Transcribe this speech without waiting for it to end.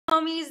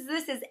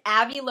This is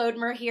Abby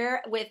Lodmer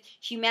here with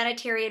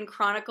Humanitarian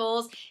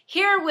Chronicles,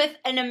 here with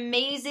an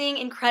amazing,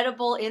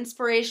 incredible,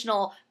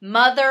 inspirational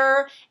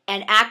mother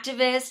and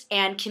activist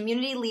and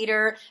community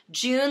leader,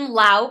 June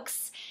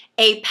Louks,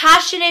 a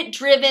passionate,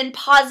 driven,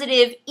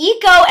 positive,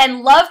 eco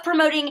and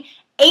love-promoting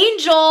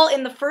angel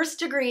in the first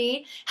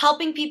degree,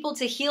 helping people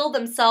to heal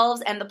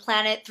themselves and the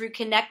planet through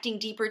connecting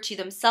deeper to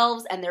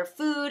themselves and their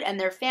food and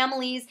their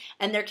families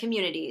and their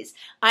communities.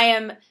 I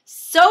am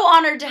so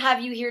honored to have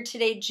you here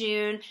today,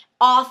 June,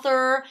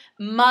 author,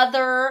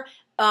 mother,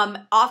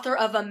 author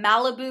of a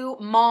Malibu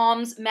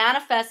Mom's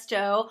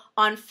Manifesto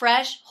on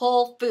fresh,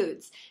 whole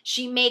foods.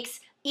 She makes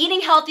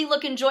eating healthy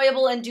look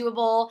enjoyable and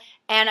doable,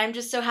 and I'm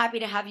just so happy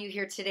to have you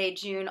here today,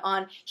 June,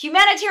 on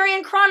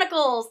Humanitarian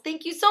Chronicles.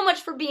 Thank you so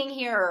much for being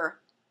here.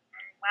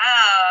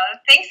 Wow,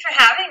 thanks for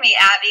having me,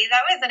 Abby.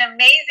 That was an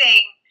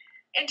amazing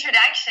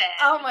introduction.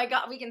 Oh my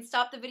God, we can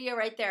stop the video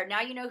right there.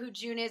 Now you know who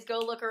June is. Go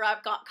look her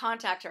up.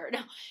 Contact her. No,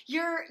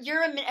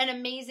 you're an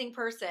amazing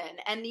person,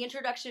 and the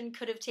introduction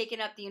could have taken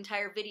up the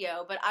entire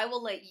video, but I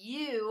will let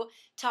you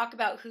talk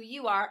about who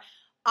you are.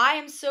 I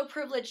am so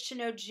privileged to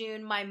know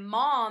June. My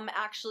mom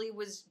actually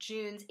is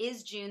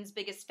June's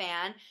biggest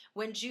fan.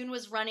 When June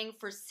was running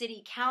for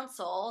city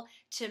council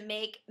to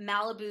make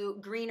Malibu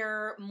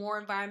greener,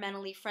 more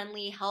environmentally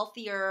friendly,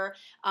 healthier,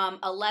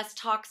 a less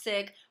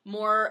toxic,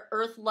 more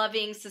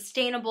earth-loving,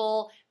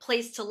 sustainable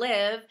place to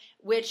live,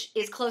 which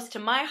is close to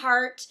my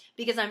heart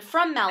because I'm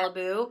from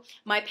Malibu.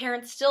 My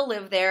parents still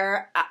live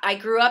there. I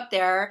grew up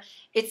there.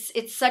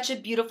 It's such a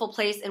beautiful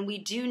place, and we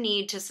do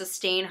need to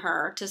sustain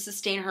her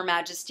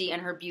majesty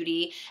and her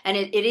beauty, and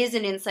it is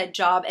an inside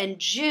job. And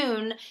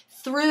June,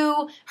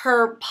 through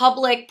her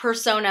public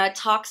persona,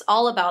 talks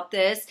all about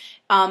this,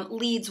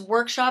 leads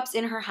workshops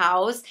in her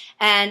house,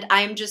 and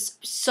I'm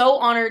just so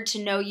honored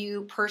to know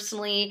you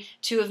personally,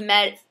 to have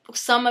met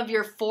some of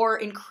your 4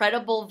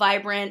 incredible,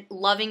 vibrant,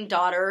 loving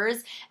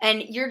daughters,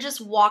 and you're just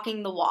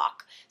walking the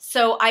walk.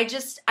 So I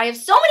have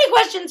so many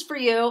questions for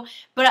you,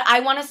 but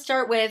I want to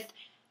start with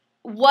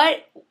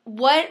what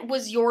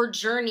was your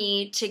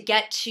journey to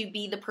get to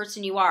be the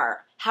person you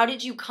are? How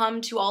did you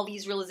come to all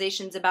these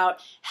realizations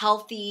about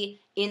healthy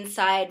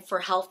inside for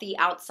healthy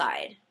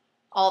outside?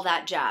 All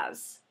that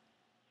jazz.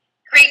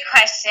 Great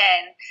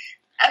question.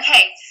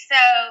 Okay, so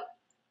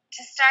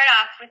to start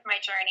off with my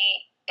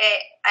journey,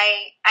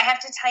 I have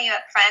to tell you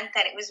up front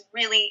that it was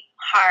really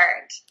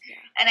hard. Yeah.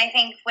 And I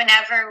think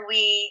whenever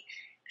we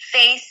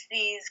face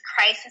these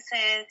crises,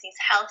 these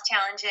health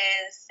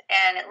challenges,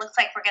 and it looks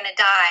like we're going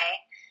to die,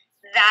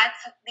 that's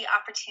the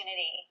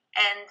opportunity.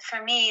 And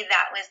for me,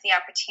 that was the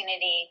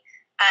opportunity.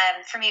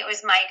 For me, it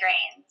was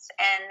migraines,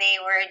 and they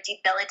were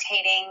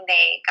debilitating.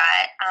 They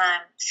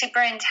got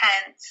super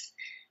intense.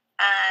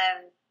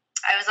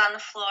 I was on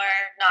the floor,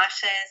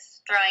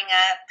 nauseous, throwing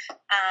up.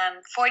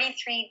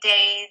 43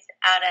 days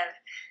out of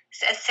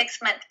a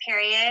 6-month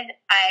period,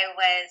 I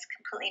was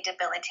completely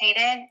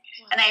debilitated.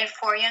 Wow. And I had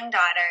 4 young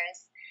daughters.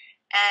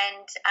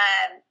 And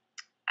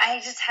I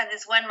just had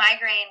this one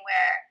migraine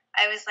where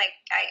I was like,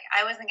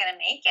 I wasn't going to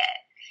make it.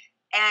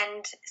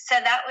 And so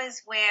that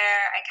was where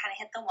I kind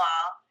of hit the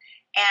wall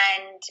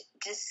and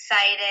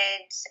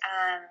decided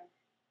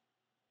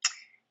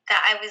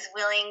that I was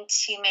willing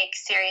to make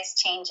serious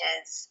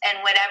changes.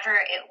 And whatever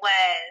it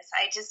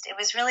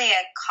was really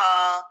a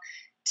call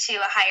to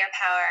a higher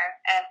power,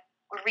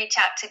 reach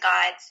out to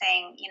God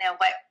saying, you know,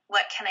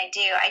 what can I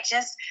do? I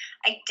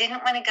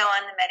didn't want to go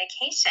on the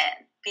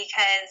medication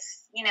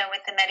because, you know,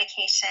 with the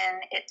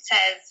medication, it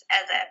says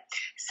as a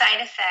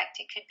side effect,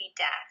 it could be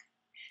death.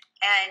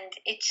 And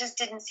it just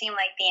didn't seem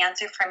like the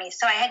answer for me.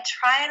 So I had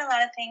tried a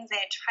lot of things.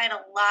 I had tried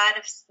a lot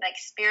of like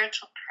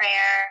spiritual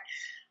prayer,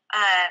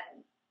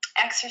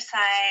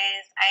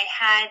 exercise. I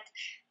had,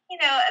 you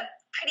know, a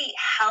pretty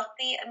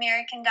healthy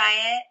American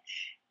diet.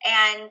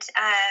 And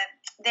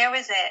there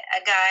was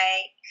a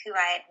guy who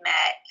I had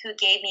met who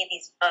gave me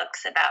these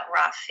books about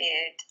raw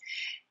food.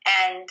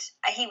 And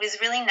he was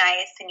really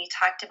nice, and he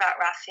talked about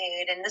raw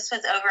food. And this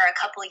was over a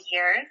couple of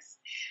years.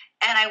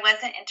 And I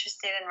wasn't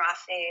interested in raw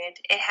food.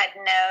 It had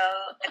no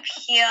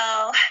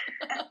appeal.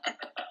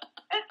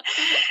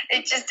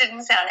 It just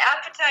didn't sound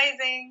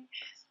appetizing.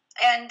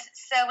 And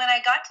so when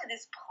I got to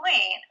this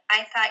point,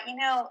 I thought, you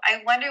know,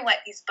 I wonder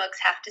what these books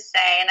have to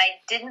say. And I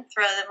didn't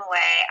throw them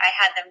away. I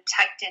had them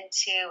tucked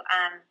into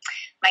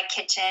my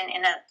kitchen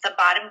in the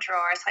bottom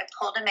drawer. So I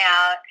pulled them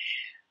out.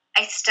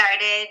 I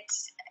started,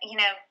 you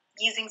know,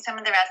 using some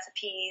of the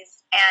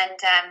recipes. And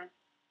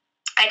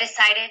I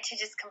decided to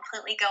just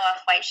completely go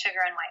off white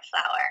sugar and white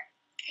flour.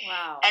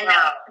 Wow. And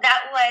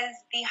that was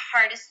the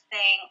hardest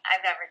thing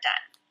I've ever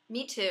done.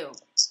 Me too.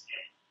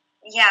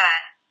 Yeah.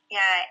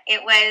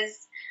 It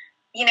was,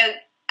 you know,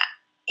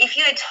 if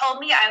you had told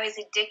me I was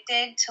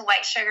addicted to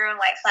white sugar and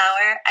white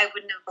flour, I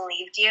wouldn't have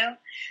believed you.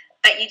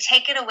 But you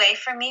take it away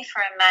from me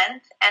for a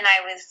month, and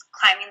I was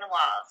climbing the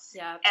walls.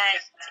 Yeah. And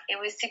it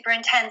was super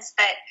intense,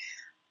 but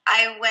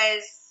I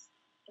was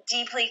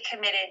deeply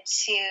committed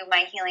to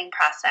my healing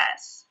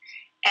process.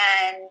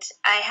 And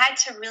I had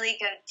to really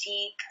go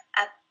deep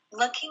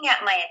looking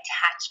at my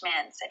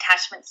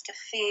attachments to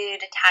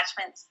food,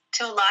 attachments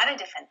to a lot of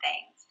different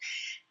things,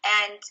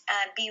 and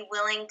be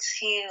willing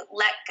to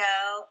let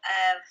go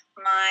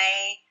of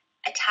my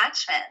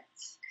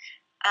attachments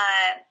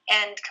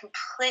and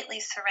completely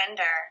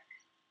surrender.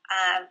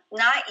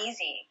 Not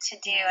easy to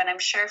do, and I'm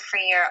sure for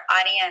your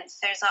audience,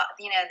 there's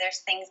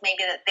things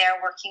maybe that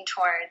they're working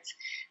towards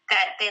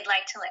that they'd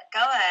like to let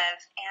go of,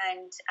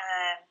 and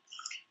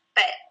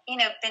but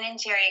Ben and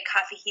Jerry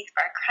Coffee Heath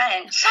Bar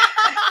Crunch.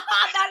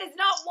 That is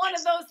not one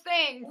of those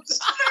things.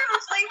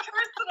 Seriously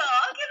personal.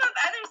 I'll give up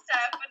other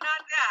stuff, but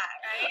not that,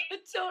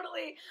 right?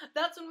 Totally.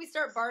 That's when we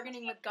start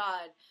bargaining with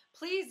God.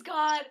 Please,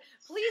 God,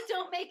 please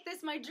don't make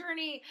this my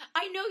journey.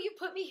 I know you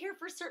put me here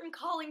for certain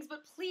callings, but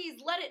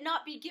please let it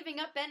not be giving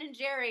up Ben and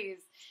Jerry's.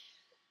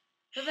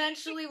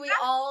 Eventually, we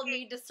all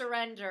need to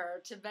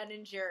surrender to Ben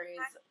and Jerry's.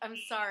 I'm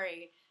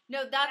sorry.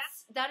 No,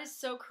 that is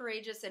so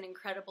courageous and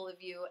incredible of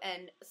you.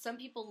 And some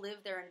people live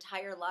their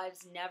entire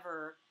lives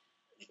never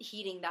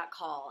heeding that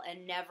call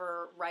and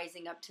never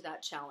rising up to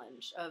that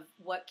challenge of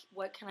what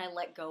can I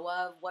let go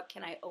of? What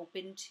can I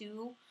open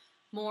to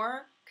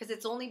more? Because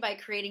it's only by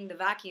creating the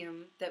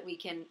vacuum that we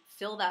can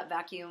fill that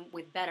vacuum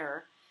with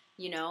better,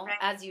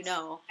 as you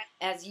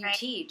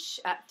teach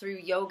through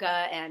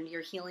yoga and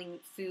your healing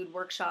food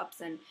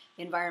workshops and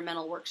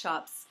environmental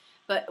workshops.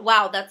 But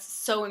wow, that's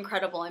so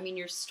incredible. I mean,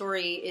 your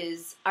story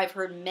is, I've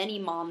heard many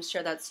moms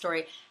share that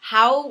story.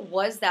 How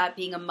was that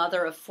being a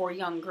mother of 4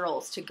 young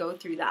girls to go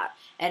through that?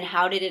 And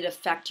how did it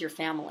affect your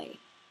family?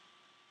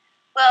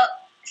 Well,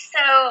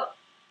 so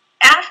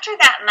after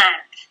that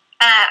month,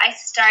 I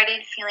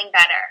started feeling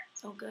better.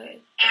 Oh,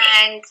 good.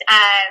 And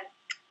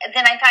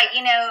then I thought,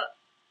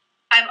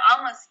 I'm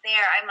almost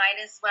there. I might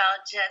as well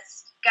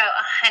just go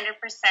 100%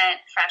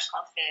 fresh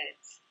whole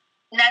foods.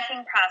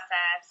 Nothing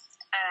processed.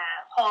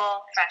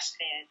 Whole, fresh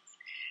foods.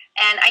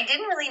 And I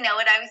didn't really know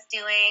what I was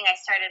doing. I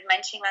started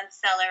munching on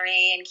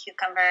celery and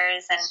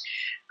cucumbers and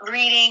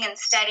reading and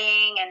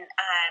studying and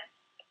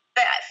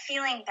but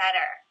feeling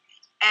better.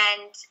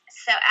 And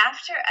so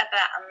after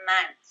about a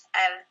month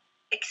of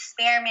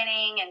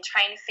experimenting and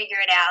trying to figure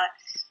it out,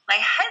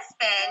 my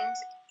husband,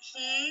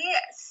 he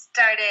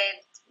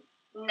started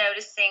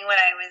noticing what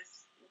I was,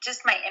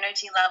 just my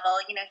energy level.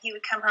 He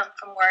would come home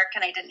from work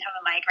and I didn't have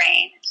a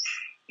migraine.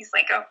 He's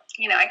like, oh,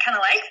 I kind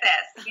of like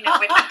this, which is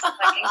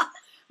like,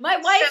 my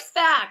wife's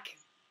back.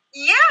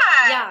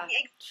 Yeah,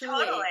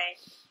 truly. Totally.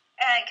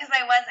 Because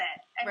I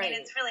wasn't. I right. mean,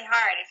 it's really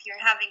hard. If you're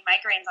having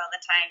migraines all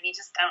the time, you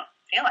just don't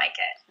feel like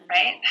it,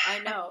 right? I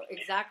know,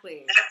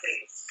 exactly.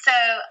 So,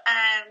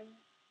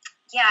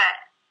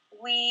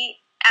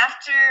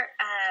 after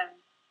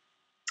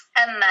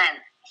a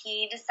month,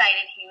 he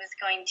decided he was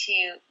going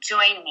to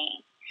join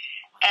me.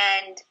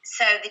 And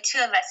so the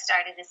two of us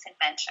started this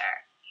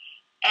adventure.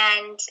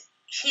 And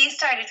he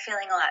started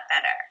feeling a lot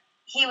better.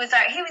 He was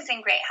in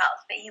great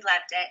health, but he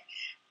loved it.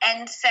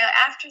 And so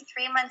after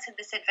 3 months of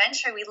this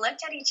adventure, we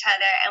looked at each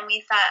other and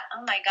we thought,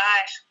 oh my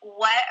gosh,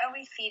 what are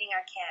we feeding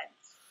our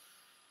kids?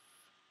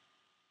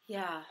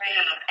 Yeah.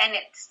 Right. And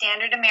it's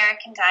standard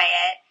American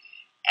diet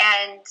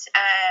and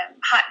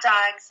hot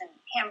dogs and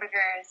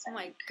hamburgers and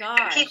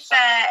pizza.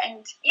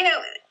 And,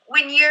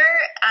 when you're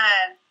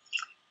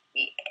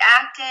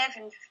active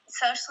and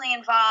socially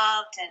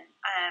involved, and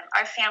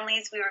our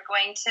families, we were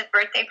going to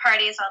birthday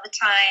parties all the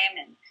time,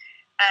 and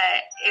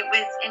it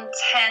was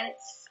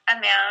intense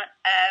amount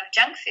of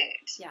junk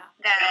food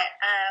that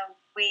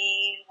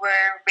we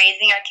were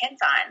raising our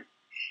kids on,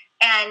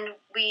 and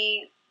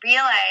we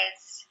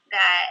realized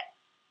that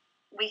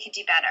we could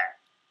do better.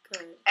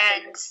 Good.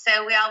 And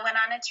so we all went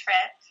on a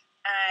trip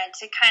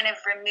to kind of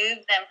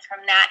remove them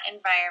from that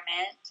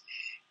environment.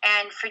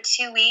 And for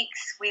 2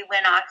 weeks, we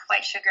went off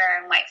white sugar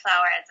and white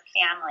flour as a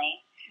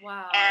family.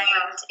 Wow.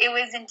 And it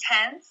was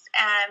intense,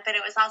 but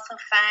it was also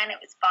fun. It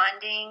was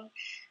bonding.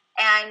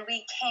 And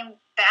we came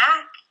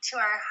back to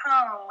our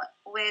home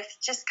with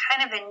just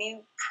kind of a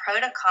new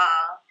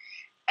protocol.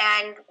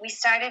 And we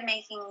started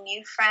making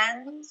new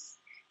friends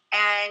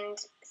and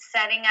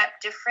setting up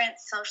different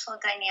social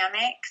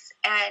dynamics.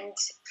 And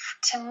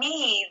to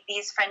me,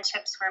 these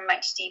friendships were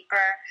much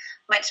deeper,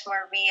 much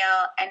more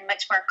real, and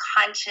much more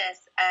conscious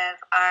of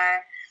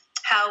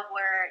how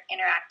we're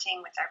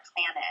interacting with our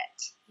planet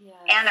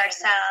and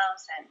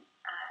ourselves. And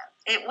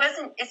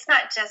it's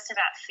not just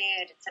about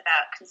food. It's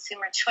about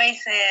consumer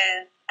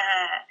choices,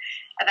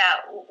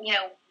 about,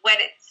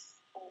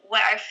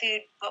 what our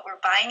food, what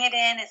we're buying it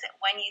in. Is it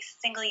one-use,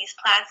 single-use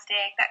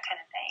plastic, that kind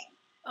of thing.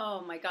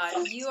 Oh my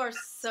God, you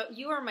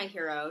are my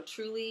hero.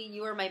 Truly,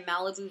 you are my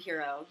Malibu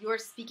hero. You are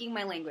speaking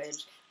my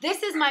language.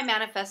 This is my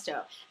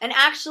manifesto. And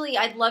actually,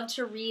 I'd love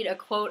to read a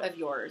quote of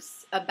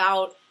yours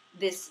about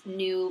this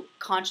new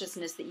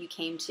consciousness that you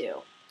came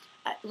to.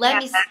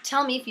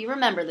 Tell me if you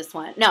remember this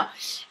one. No,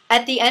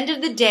 at the end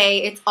of the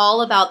day, it's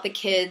all about the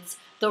kids,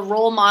 the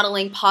role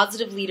modeling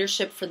positive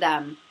leadership for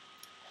them.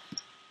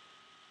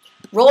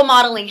 Role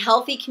modeling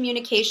healthy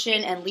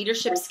communication and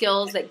leadership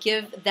skills that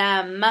give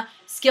them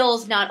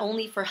skills not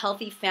only for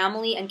healthy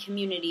family and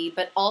community,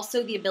 but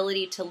also the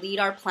ability to lead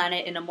our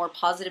planet in a more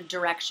positive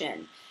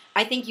direction.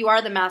 I think you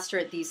are the master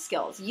at these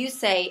skills. You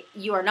say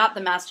you are not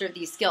the master of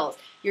these skills.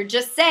 You're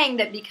just saying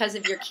that because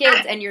of your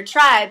kids and your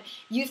tribe,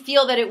 you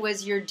feel that it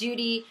was your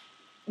duty,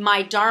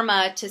 my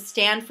dharma, to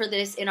stand for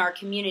this in our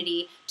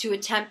community, to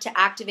attempt to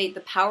activate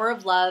the power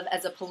of love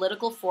as a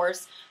political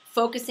force,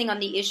 focusing on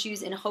the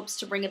issues in hopes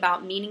to bring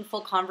about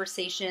meaningful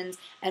conversations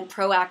and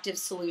proactive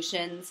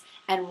solutions,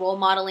 and role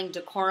modeling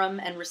decorum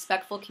and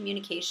respectful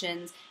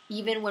communications,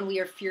 even when we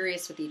are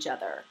furious with each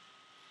other.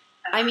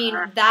 I mean,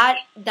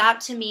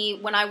 that to me,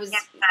 when I was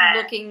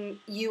looking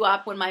you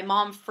up, when my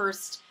mom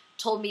first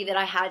told me that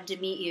I had to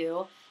meet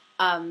you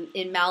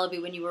in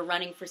Malibu when you were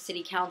running for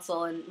city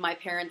council, and my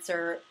parents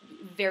are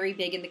very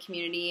big in the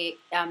community,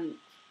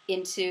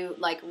 into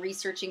like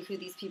researching who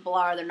these people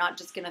are. They're not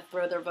just going to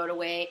throw their vote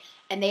away.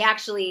 And they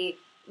actually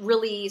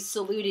really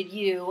saluted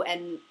you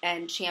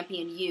and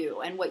championed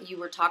you and what you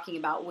were talking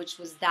about, which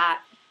was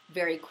that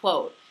very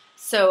quote.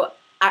 So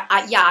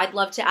I'd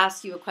love to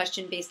ask you a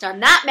question based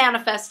on that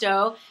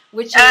manifesto,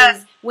 which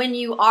is, when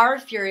you are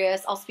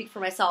furious, I'll speak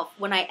for myself,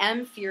 when I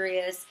am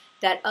furious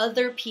that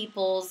other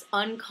people's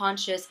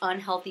unconscious,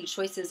 unhealthy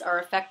choices are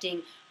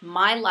affecting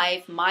my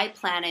life, my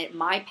planet,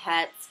 my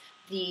pets,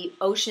 the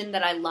ocean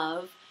that I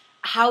love,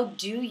 how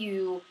do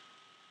you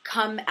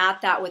come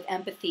at that with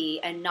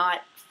empathy and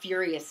not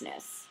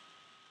furiousness?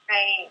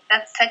 Right.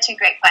 That's such a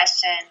great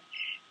question.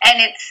 And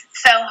it's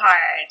so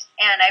hard.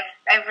 And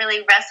I've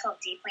really wrestled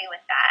deeply with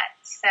that.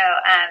 So,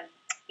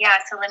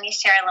 so let me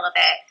share a little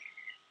bit.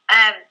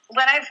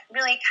 What I've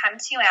really come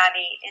to,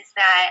 Abby, is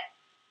that,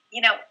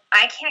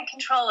 I can't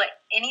control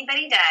what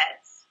anybody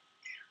does,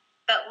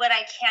 but what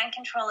I can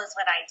control is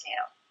what I do.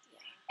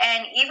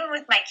 And even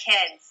with my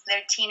kids,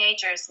 they're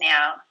teenagers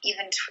now,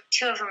 even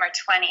two of them are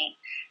 20,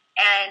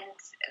 and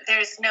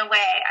there's no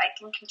way I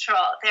can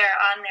control. They're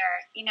on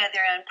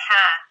their own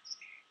path.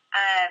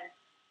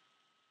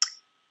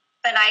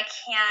 But I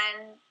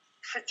can,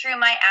 through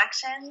my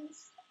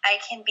actions, I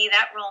can be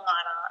that role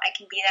model. I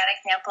can be that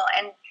example.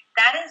 And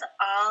that is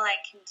all I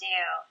can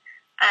do.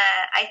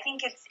 I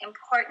think it's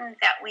important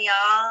that we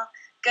all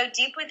go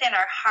deep within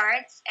our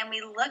hearts and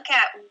we look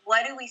at,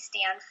 what do we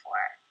stand for?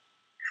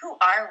 Who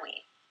are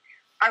we?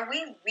 Are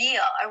we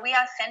real? Are we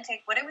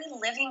authentic? What are we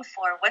living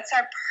for? What's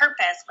our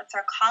purpose? What's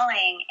our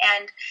calling?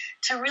 And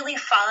to really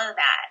follow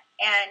that.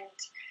 And,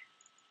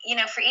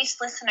 for each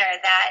listener,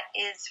 that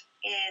is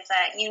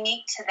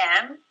unique to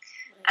them.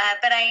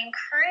 But I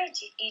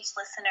encourage each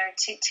listener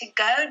to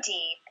go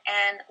deep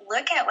and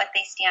look at what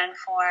they stand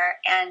for.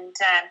 And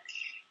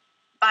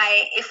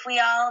if we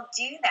all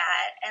do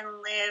that and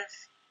live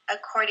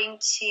according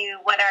to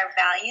what our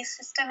value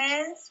system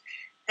is,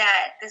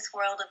 that this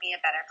world will be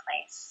a better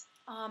place.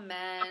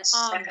 Amen.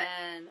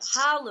 Amen.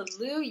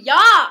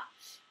 Hallelujah.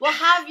 Well,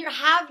 have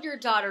your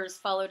daughters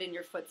followed in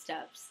your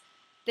footsteps.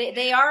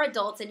 They are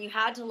adults, and you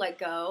had to let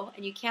go,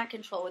 and you can't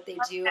control what they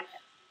do.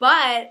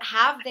 But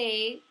have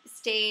they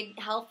stayed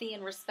healthy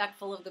and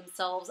respectful of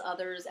themselves,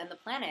 others, and the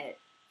planet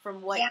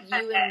from what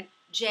you and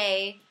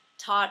Jay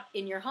taught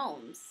in your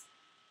homes?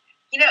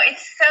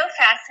 It's so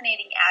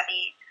fascinating,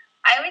 Abby.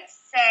 I would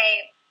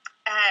say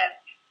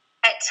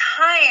at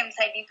times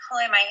I'd be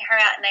pulling my hair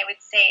out and I would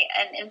say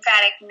an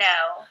emphatic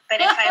no. But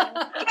if I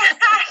look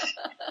at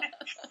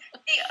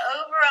the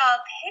overall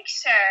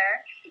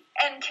picture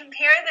and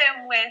compare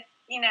them with,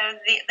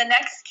 the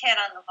next kid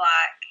on the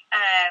block,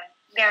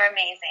 they're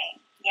amazing.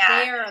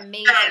 Yeah. They're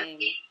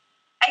amazing.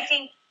 I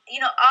think,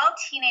 all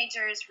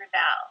teenagers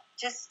rebel.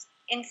 Just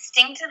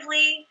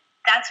instinctively,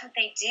 that's what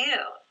they do.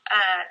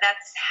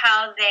 That's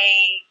how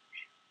they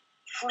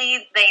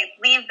flee. They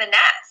leave the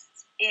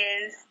nest.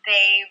 Is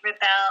they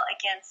rebel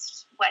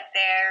against what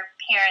their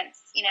parents,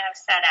 have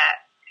set up,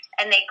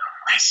 and they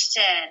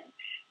question.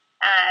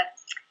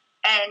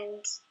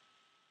 And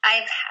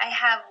I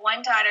have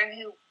one daughter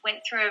who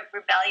went through a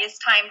rebellious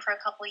time for a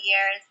couple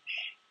years,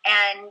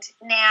 and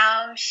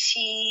now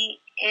she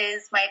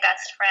is my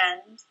best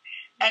friend,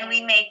 and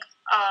we make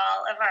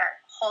all of our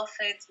Whole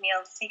Foods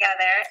meals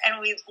together, and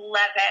we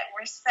love it.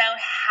 We're so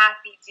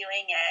happy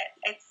doing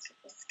it.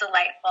 It's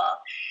delightful.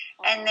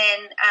 And then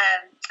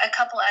a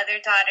couple other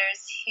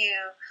daughters who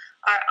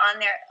are on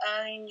their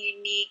own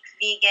unique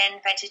vegan,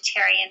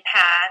 vegetarian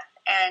path,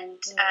 and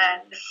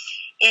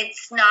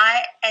it's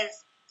not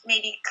as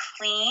maybe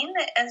clean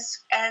as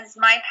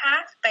my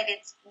path, but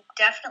it's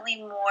definitely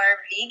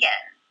more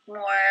vegan,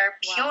 more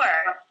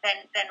pure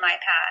than my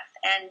path.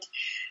 And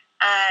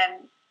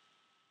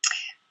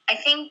I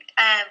think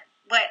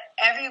what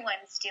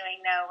everyone's doing,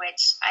 though,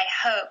 which I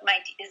hope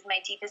is my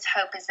deepest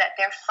hope, is that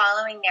they're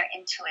following their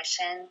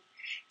intuition.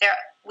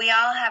 We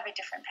all have a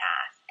different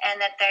path,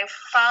 and that they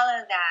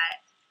follow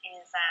that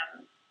is,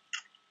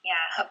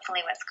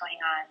 hopefully what's going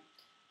on.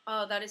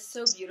 Oh, that is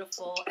so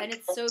beautiful. And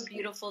it's so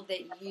beautiful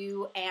that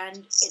you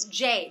and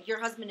Jay, your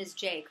husband is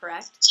Jay,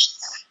 correct?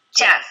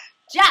 Jeff.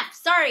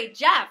 Jeff.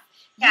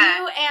 Yeah,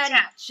 you and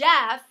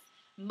Jeff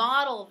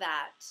model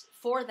that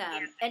for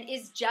them. Yeah. And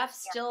is Jeff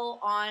still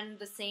on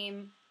the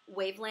same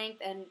wavelength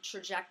and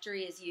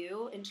trajectory as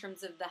you in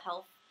terms of the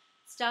health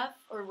stuff,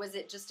 or was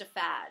it just a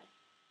fad?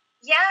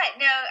 Yeah,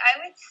 no,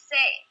 I would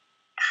say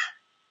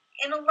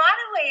in a lot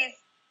of ways,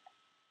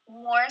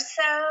 more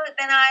so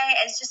than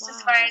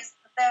as far as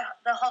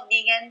the whole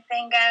vegan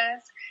thing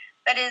goes.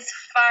 But as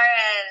far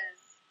as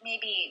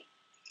maybe,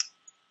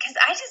 because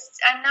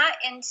I'm not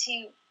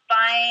into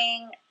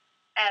buying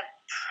a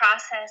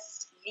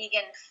processed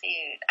vegan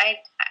food.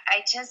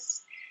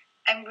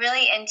 I'm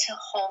really into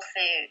whole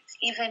foods,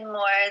 even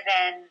more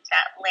than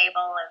that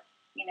label of,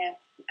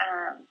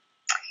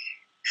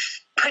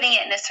 putting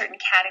it in a certain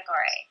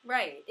category.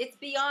 Right. It's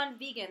beyond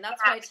vegan.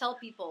 That's what I tell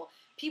people.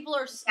 People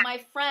are my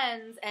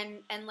friends,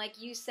 and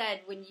like you said,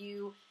 when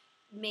you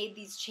made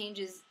these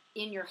changes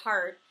in your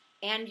heart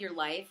and your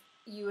life,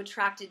 you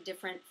attracted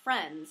different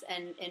friends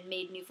and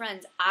made new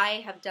friends.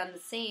 I have done the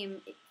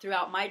same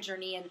throughout my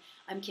journey, and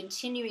I'm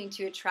continuing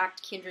to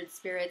attract kindred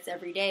spirits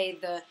every day,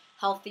 the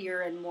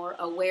healthier and more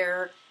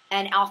aware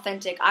and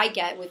authentic I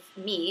get with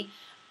me.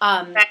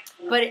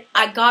 But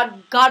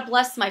God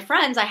bless my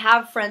friends. I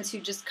have friends who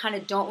just kind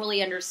of don't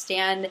really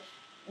understand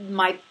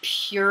my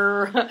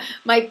pure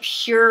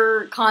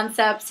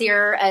concepts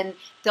here, and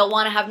they'll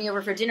want to have me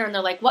over for dinner, and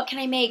they're like, what can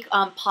I make?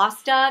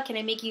 Pasta? Can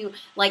I make you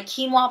like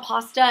quinoa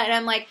pasta? And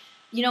I'm like,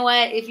 you know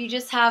what? If you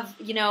just have,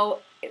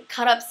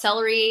 cut up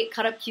celery,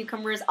 cut up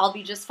cucumbers, I'll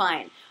be just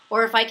fine.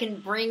 Or if I can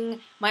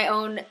bring my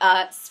own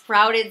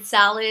sprouted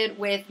salad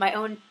with my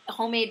own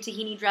homemade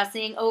tahini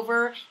dressing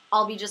over,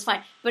 I'll be just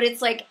fine. But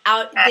it's like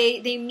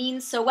they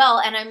mean so well,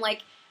 and I'm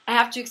like, I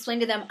have to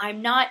explain to them,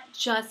 I'm not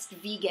just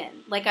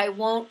vegan. Like, I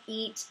won't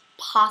eat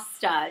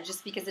pasta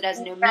just because it has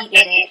no meat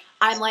in it.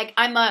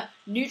 I'm a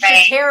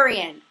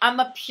nutritarian. I'm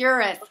a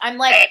purist. I'm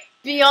like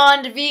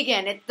beyond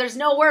vegan. There's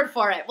no word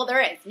for it. Well,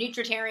 there is.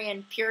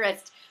 Nutritarian,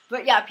 purist.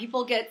 But yeah,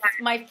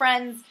 my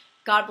friends,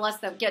 God bless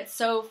them, get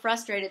so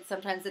frustrated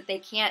sometimes that they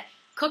can't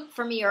cook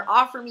for me or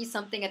offer me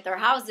something at their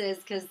houses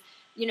because,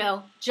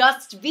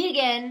 just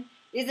vegan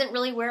isn't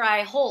really where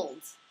I hold.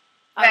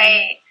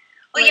 Right.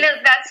 Well,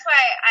 that's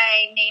why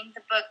I named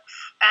the book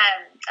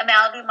A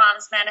Malibu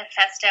Mom's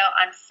Manifesto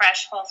on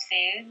Fresh Whole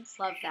Foods.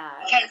 Love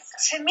that. Because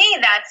to me,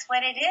 that's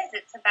what it is.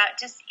 It's about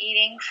just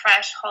eating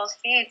fresh whole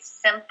foods,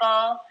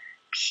 simple,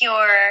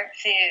 pure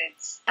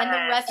foods. And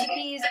the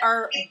recipes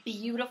are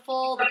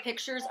beautiful. The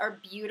pictures are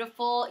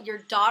beautiful.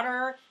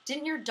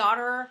 Didn't your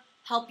daughter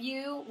help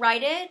you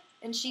write it?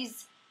 And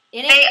she's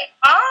in it? They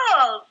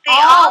all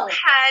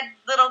had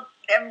little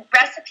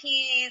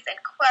recipes and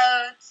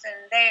quotes, and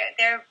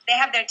they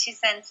have their 2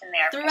 cents in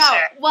there throughout. For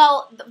sure.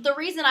 Well, the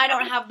reason I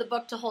don't have the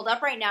book to hold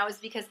up right now is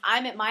because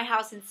I'm at my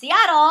house in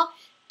Seattle.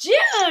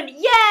 June,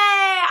 yay!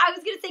 I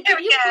was going to say,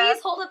 can you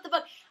please hold up the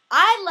book?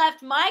 I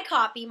left my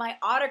copy, my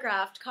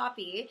autographed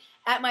copy,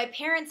 at my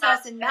parents'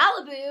 house in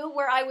Malibu,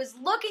 where I was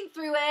looking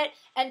through it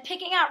and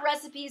picking out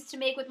recipes to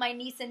make with my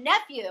niece and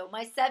nephew,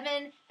 my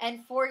 7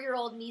 and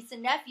 4-year-old niece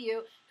and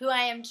nephew, who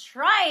I am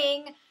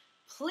trying,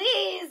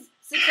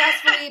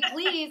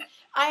 successfully,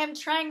 I am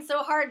trying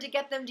so hard to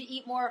get them to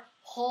eat more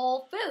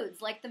whole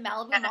foods, like the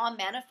Malibu Mom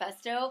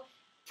Manifesto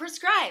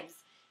prescribes.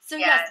 So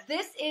yes,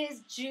 this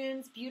is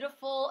June's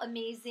beautiful,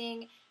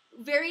 amazing,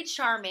 very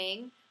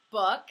charming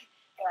book,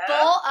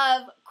 full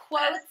of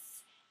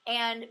quotes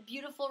and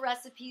beautiful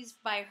recipes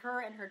by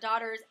her and her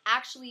daughters.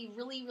 Actually,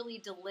 really, really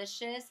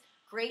delicious,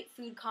 great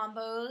food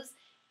combos.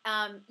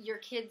 Your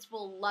kids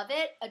will love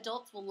it.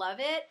 Adults will love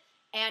it.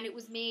 And it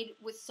was made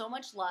with so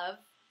much love.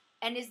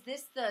 And is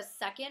this the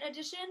 2nd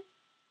edition?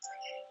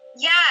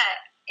 Yeah,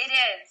 it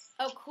is.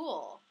 Oh,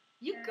 cool.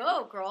 You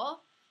go, girl.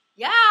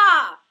 Yeah.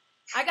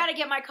 I got to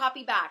get my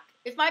copy back.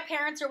 If my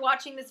parents are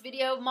watching this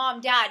video,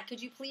 Mom, Dad,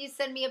 could you please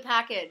send me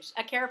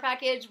a care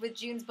package with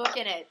June's book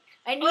in it?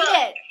 I need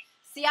it.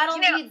 Seattle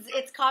needs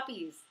its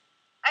copies.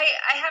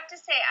 I have to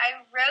say,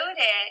 I wrote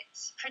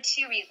it for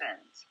 2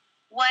 reasons.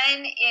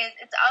 One is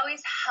it's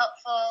always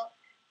helpful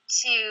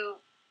to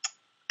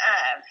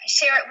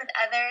share it with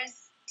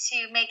others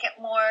to make it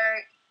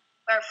more,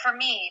 or for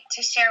me,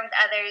 to share with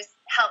others,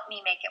 help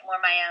me make it more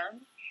my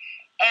own.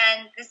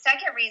 And the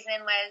second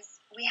reason was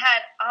we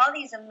had all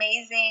these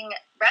amazing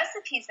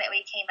recipes that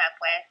we came up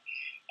with.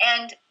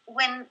 And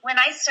when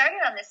I started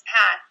on this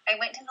path, I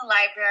went to the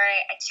library,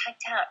 I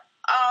checked out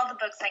all the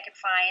books I could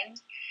find,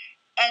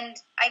 and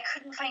I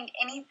couldn't find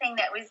anything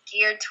that was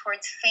geared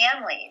towards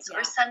families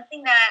or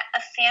something that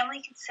a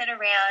family could sit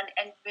around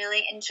and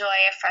really enjoy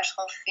a fresh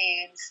whole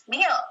foods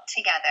meal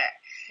together.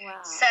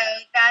 Wow. So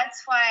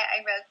that's why I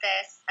wrote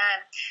this.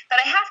 But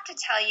I have to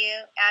tell you,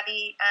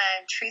 Abby,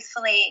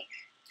 truthfully,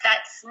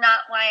 that's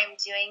not why I'm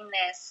doing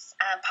this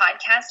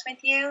podcast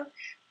with you.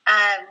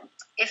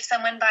 If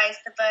someone buys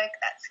the book,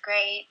 that's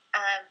great.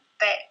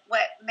 But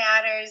what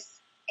matters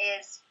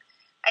is,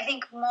 I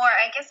think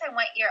I guess I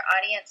want your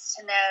audience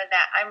to know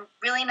that I'm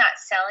really not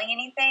selling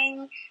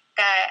anything,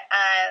 that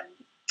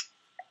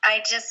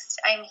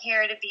I'm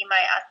here to be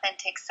my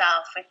authentic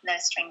self with no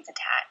strings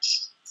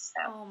attached.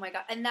 So. Oh my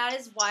God. And that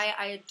is why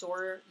I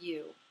adore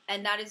you.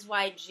 And that is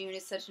why June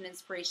is such an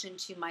inspiration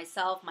to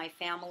myself, my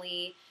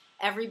family,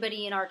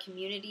 everybody in our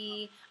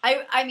community.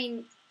 I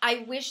mean,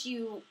 I wish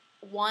you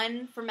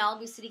won for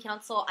Malibu City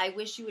Council. I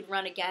wish you would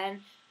run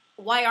again.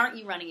 Why aren't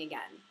you running again,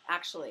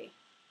 actually?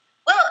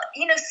 Well,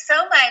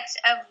 so much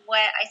of what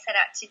I set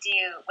out to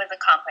do was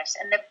accomplished.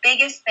 And the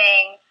biggest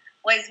thing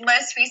was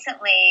most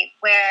recently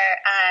where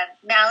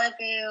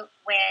Malibu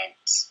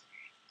went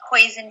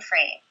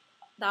poison-free.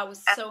 That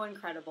was so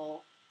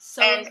incredible.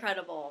 So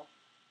incredible.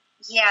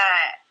 Yeah.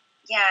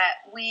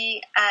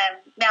 We,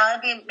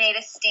 Malibu made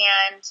a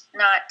stand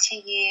not to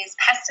use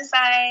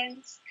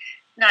pesticides,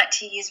 not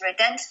to use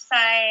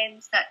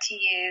rodenticides, not to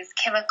use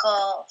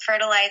chemical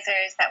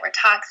fertilizers that were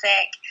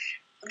toxic.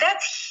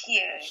 That's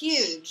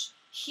huge.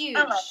 Huge.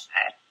 Oh my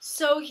God.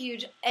 So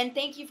huge. And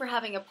thank you for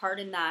having a part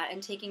in that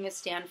and taking a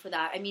stand for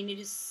that. I mean, it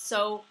is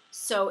so,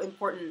 so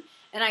important.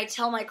 And I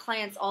tell my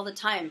clients all the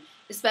time,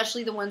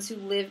 especially the ones who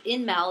live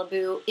in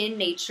Malibu, in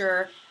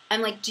nature,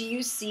 I'm like, do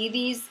you see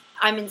these?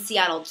 I'm in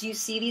Seattle. Do you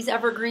see these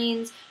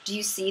evergreens? Do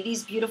you see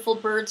these beautiful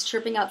birds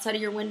chirping outside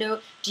of your window?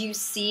 Do you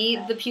see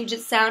the Puget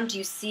Sound? Do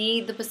you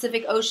see the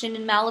Pacific Ocean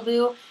in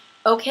Malibu?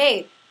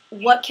 Okay,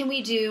 what can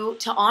we do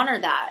to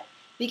honor that?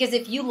 Because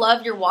if you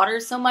love your water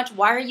so much,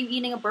 why are you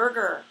eating a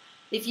burger?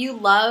 If you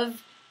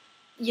love,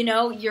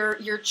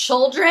 your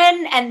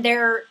children and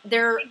their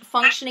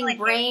functioning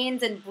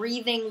brains and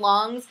breathing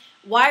lungs,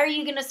 why are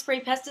you going to spray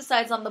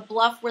pesticides on the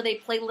bluff where they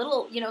play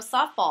little,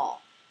 softball?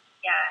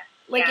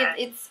 Yeah.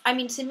 It's, I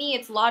mean, to me,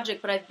 it's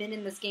logic, but I've been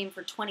in this game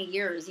for 20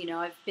 years,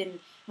 I've been,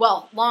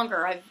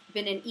 longer. I've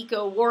been an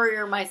eco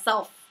warrior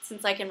myself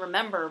since I can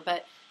remember,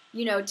 but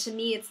to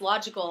me, it's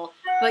logical.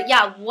 But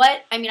yeah,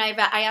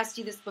 I asked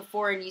you this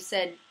before and you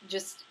said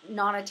just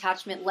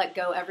non-attachment, let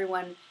go.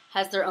 Everyone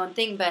has their own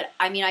thing. But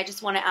I mean, I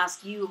just want to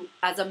ask you,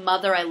 as a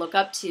mother I look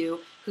up to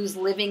who's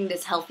living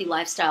this healthy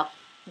lifestyle,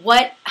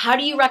 how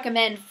do you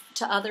recommend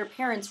to other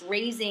parents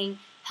raising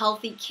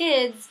healthy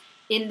kids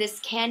in this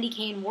candy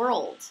cane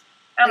world?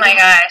 Oh my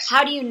gosh.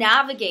 How do you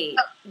navigate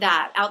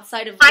that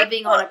outside of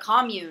living on a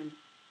commune?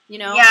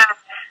 Yeah.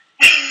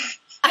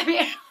 I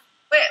mean,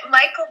 but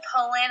Michael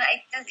Pollan,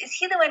 is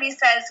he the one who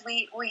says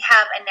we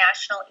have a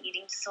national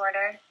eating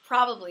disorder?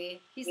 Probably.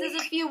 He says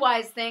a few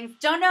wise things.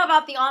 Don't know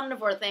about the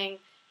omnivore thing,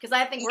 because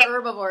I think we're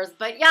herbivores.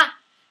 But yeah,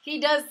 he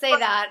does say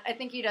that. I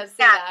think he does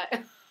say that.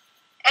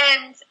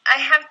 And I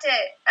have to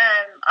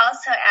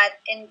also add,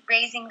 in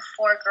raising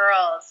 4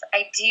 girls,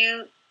 I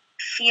do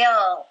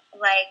feel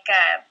like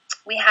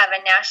we have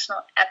a national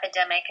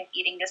epidemic of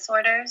eating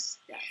disorders.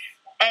 Yes.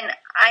 And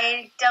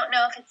I don't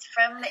know if it's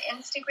from the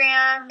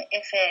Instagram,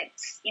 if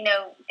it's,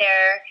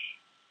 they're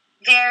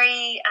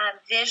very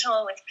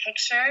visual with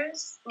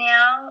pictures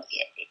now,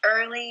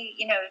 early,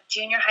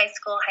 junior high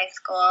school.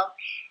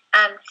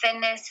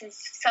 Thinness is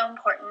so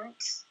important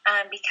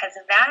because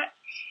of that.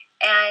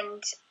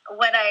 And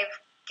what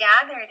I've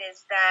gathered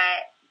is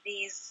that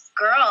these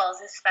girls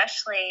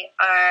especially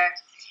are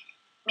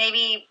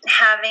maybe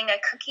having a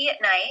cookie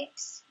at night,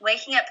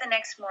 waking up the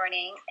next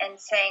morning and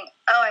saying,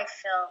 oh, I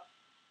feel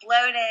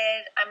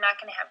bloated, I'm not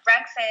going to have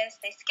breakfast.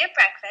 They skip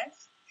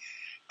breakfast.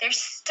 They're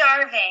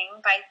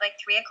starving by like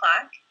 3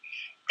 o'clock.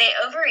 They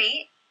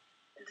overeat.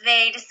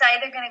 They decide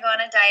they're going to go on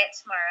a diet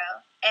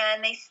tomorrow,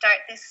 and they start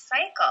this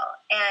cycle.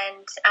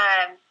 And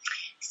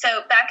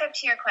so back up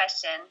to your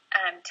question.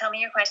 Tell me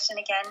your question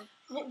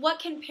again. What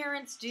can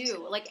parents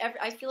do?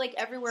 I feel like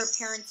everywhere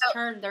parents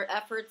turn, their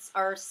efforts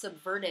are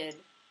subverted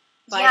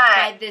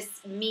by this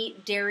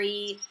meat,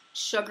 dairy,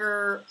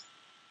 sugar,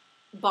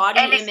 body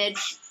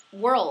image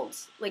world.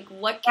 Like,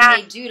 what can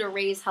they do to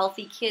raise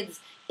healthy kids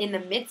in the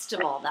midst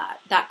of all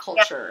that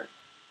culture?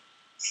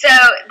 So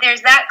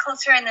there's that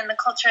culture, and then the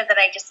culture that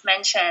I just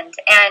mentioned.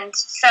 And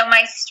so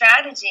my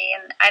strategy,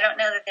 and I don't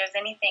know that there's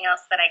anything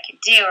else that I could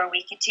do or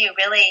we could do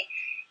really,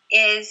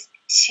 is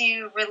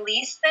to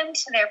release them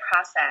to their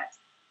process.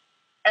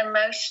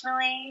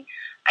 Emotionally,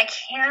 I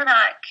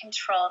cannot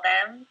control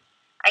them.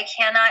 I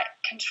cannot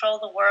control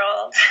the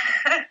world.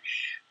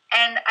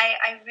 And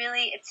I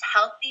really, it's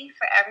healthy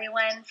for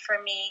everyone,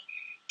 for me,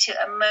 to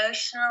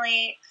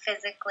emotionally,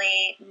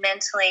 physically,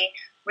 mentally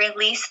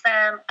release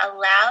them,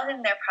 allow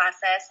them their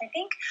process. I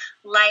think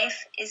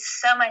life is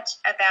so much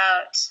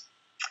about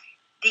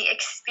the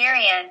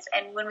experience,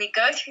 and when we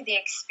go through the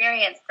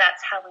experience,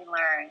 that's how we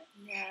learn.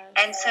 Yes.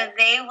 And so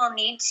they will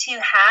need to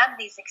have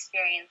these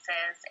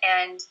experiences,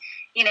 and,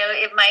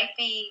 it might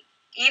be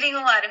eating a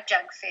lot of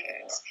junk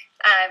food,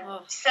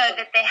 so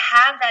that they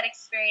have that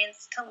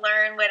experience to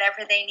learn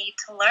whatever they need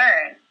to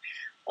learn,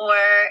 or,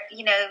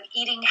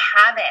 eating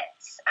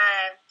habits,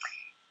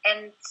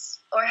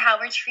 or how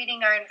we're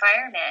treating our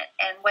environment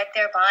and what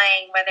they're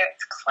buying, whether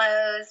it's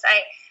clothes.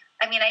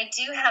 I mean, I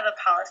do have a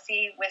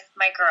policy with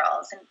my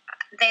girls, and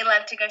they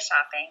love to go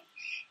shopping,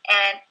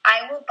 and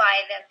I will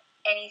buy them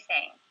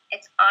anything.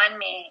 It's on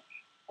me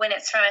when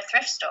it's from a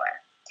thrift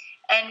store.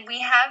 And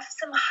we have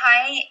some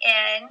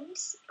high-end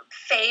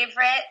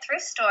favorite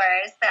thrift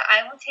stores that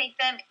I will take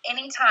them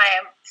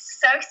anytime.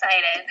 So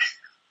excited.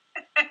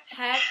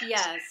 Heck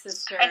yes,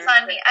 sister. It's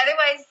on me.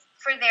 Otherwise,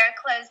 for their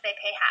clothes, they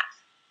pay half,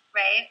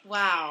 right?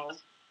 Wow.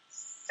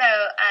 So,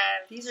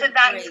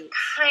 that's great.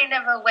 kind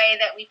of a way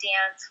that we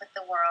dance with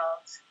the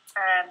world.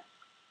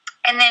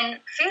 And then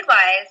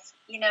food-wise,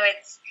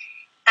 it's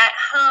at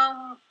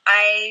home,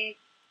 I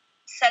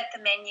set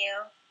the menu.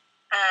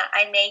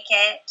 I make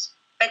it,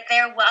 but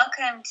they're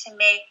welcome to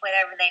make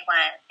whatever they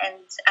want. And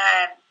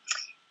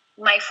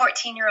my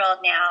 14-year-old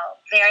now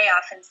very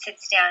often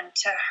sits down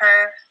to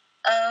her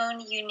own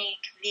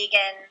unique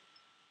vegan.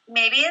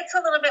 Maybe it's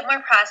a little bit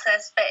more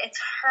processed, but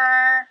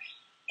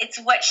it's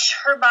what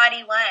her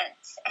body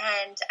wants.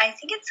 And I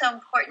think it's so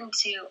important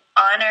to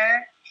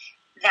honor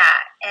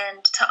that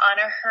and to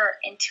honor her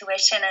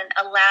intuition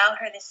and allow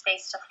her the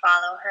space to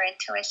follow her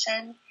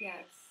intuition.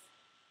 Yes.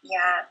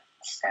 Yeah.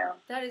 So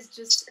that is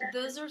just,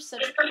 those are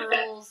such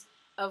pearls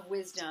of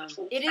wisdom.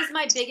 It is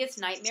my biggest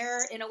nightmare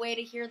in a way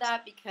to hear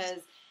that,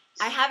 because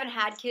I haven't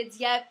had kids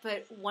yet,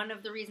 but one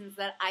of the reasons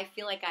that I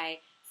feel like I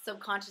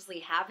subconsciously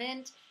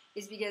haven't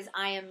is because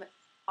I am,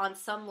 on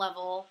some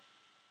level,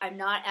 I'm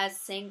not as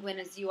sanguine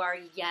as you are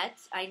yet.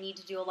 I need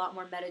to do a lot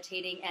more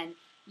meditating and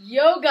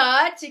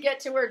yoga to get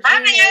to where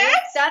June is.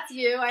 That's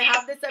you. I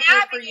have this up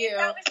here for you.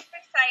 That was so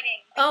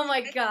exciting. Oh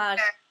my gosh.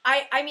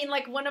 I mean,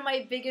 like, one of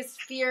my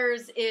biggest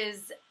fears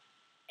is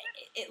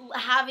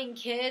having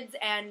kids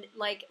and,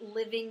 like,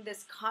 living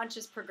this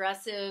conscious,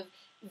 progressive,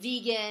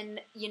 vegan,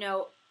 you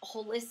know,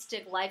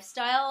 holistic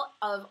lifestyle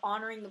of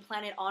honoring the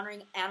planet,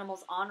 honoring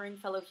animals, honoring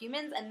fellow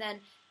humans, and then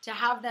to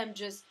have them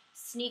just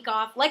sneak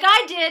off, like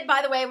I did,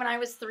 by the way, when I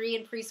was 3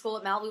 in preschool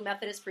at Malibu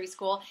Methodist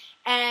Preschool,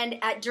 and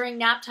during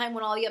nap time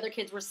when all the other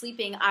kids were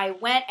sleeping, I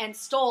went and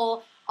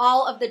stole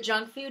all of the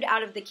junk food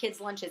out of the kids'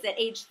 lunches. At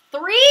age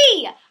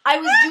 3, I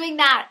was doing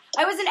that.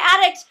 I was an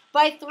addict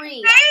by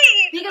 3.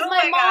 Because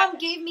my mom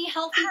gave me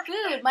healthy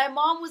food. My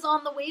mom was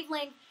on the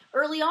wavelength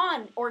early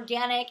on,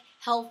 organic,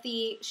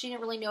 healthy. She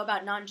didn't really know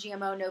about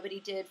non-GMO.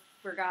 Nobody did,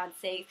 for God's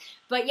sake.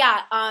 But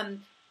yeah,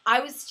 I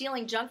was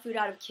stealing junk food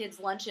out of kids'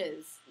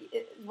 lunches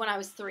when I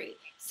was 3.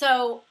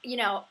 So, you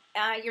know,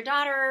 your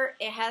daughter,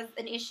 it has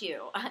an issue.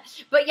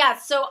 But yeah,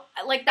 so,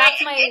 like,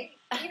 that's my...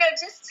 You know,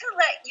 just to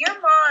let your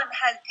mom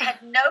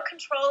had no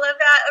control of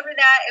that, over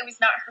that. It was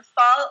not her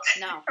fault.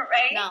 No.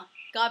 Right? No.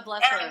 God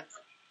bless her.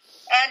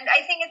 And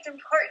I think it's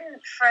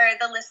important for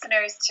the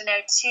listeners to know,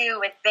 too,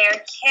 with their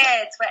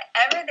kids,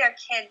 whatever their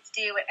kids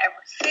do,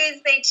 whatever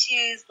foods they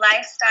choose,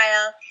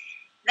 lifestyle,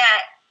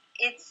 that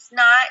it's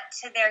not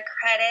to their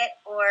credit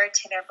or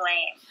to their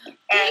blame.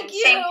 And Thank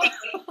you. Same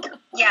thing,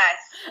 yes.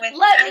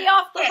 Let me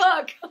off the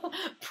hook.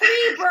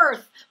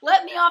 Pre-birth.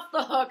 Let me off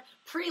the hook.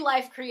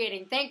 Pre-life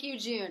creating. Thank you,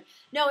 June.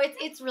 No,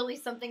 it's really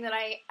something that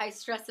I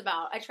stress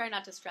about. I try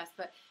not to stress,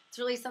 but it's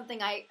really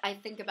something I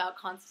think about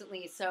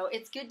constantly. So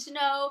it's good to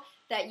know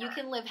that you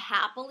can live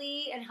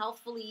happily and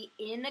healthfully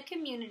in a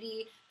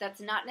community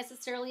that's not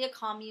necessarily a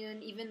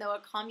commune, even though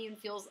a commune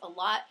feels a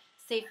lot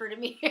safer to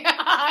me.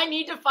 I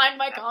need to find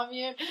my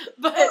commune.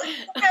 But so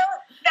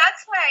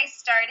that's why I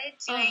started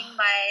doing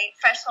my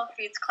Fresh Whole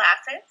Foods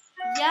classes.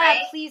 Yeah,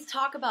 right? Please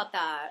talk about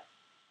that.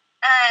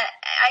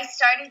 I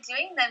started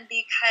doing them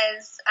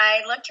because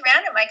I looked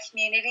around at my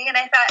community and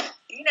I thought,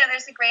 you know,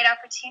 there's a great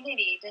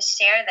opportunity to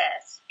share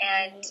this.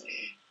 And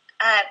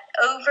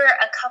over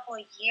a couple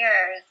of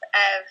years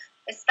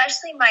of,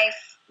 especially my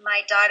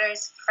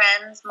daughter's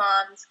friends'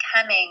 moms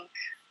coming,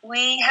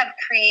 we have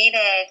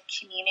created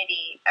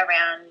community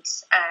around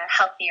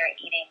healthier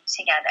eating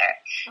together.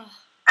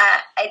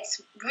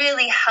 It's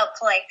really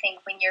helpful, I think,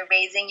 when you're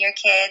raising your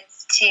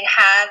kids to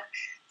have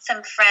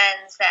some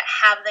friends that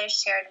have those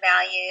shared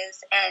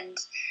values. And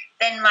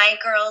then my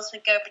girls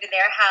would go over to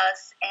their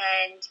house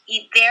and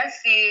eat their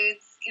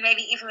foods,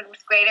 maybe even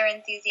with greater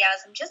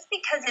enthusiasm, just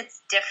because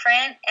it's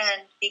different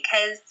and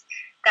because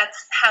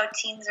that's how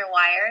teens are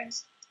wired.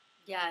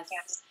 Yes.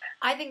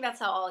 I think that's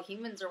how all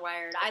humans are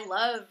wired. I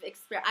love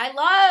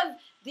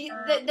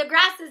the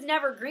grass is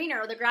never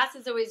greener. The grass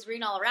is always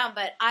green all around,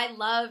 but I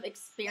love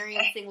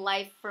experiencing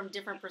life from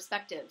different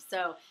perspectives.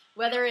 So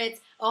whether it's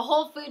a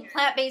whole food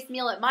plant-based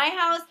meal at my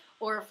house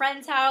or a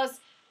friend's house,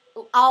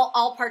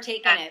 I'll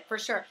partake in it for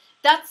sure.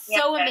 That's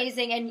so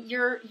amazing, and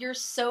you're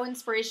so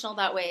inspirational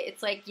that way.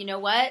 It's like, you know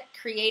what?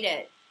 Create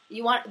it.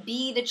 You want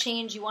be the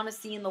change you want to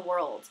see in the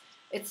world.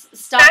 It's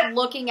stop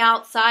looking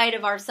outside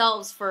of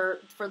ourselves for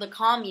the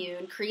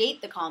commune.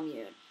 Create the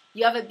commune.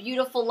 You have a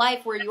beautiful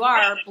life where you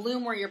are.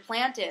 Bloom where you're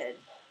planted.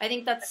 I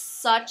think that's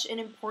such an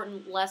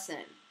important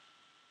lesson.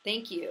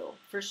 Thank you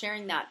for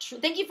sharing that.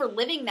 Thank you for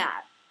living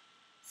that.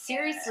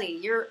 Seriously,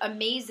 you're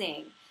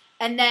amazing.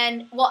 And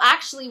then, well,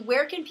 actually,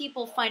 where can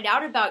people find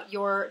out about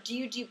do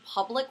you do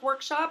public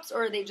workshops,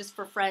 or are they just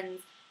for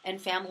friends and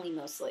family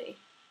mostly?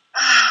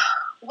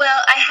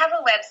 Well, I have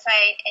a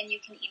website, and you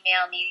can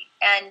email me,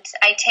 and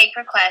I take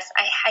requests.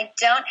 I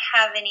don't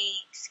have any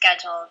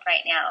scheduled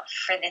right now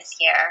for this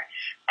year.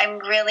 I'm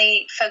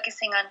really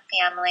focusing on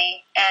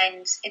family,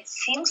 and it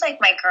seems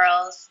like my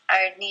girls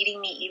are needing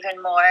me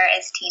even more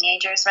as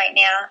teenagers right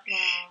now.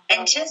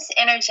 And just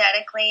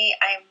energetically,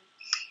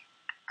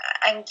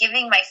 I'm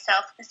giving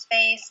myself the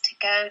space to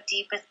go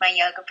deep with my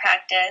yoga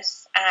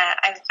practice.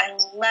 I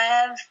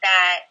love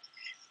that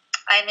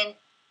I'm in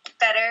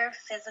better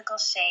physical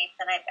shape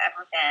than I've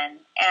ever been.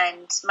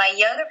 And my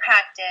yoga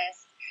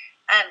practice,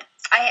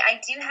 I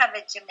do have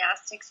a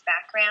gymnastics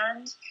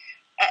background,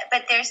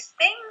 but there's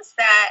things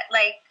that,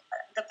 like,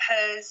 the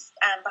pose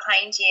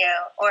behind you,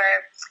 or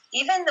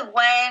even the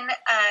one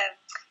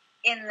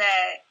in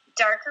the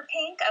darker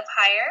pink up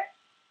higher.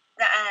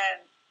 The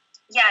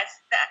yes,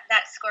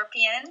 that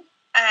scorpion.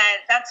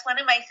 That's one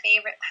of my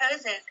favorite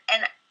poses,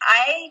 and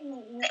I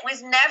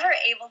was never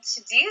able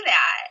to do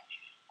that.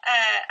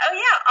 Oh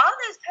yeah, all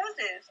those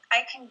poses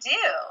I can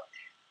do,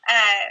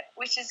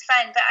 which is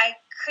fun, but I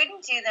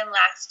couldn't do them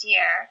last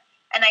year,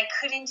 and I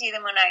couldn't do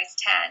them when I was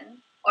 10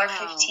 or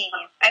 15.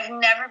 I've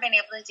never been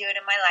able to do it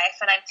in my life,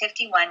 and I'm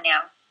 51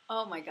 now.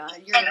 Oh my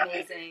God, you're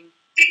amazing.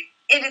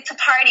 It's a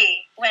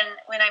party when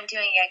I'm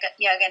doing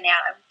yoga now.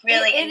 I'm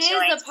really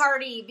enjoying it. It is a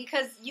party,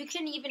 because you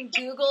can even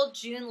Google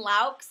June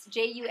Louks,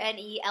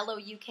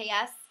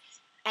 JUNELOUKS,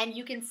 and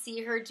you can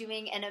see her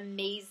doing an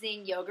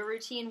amazing yoga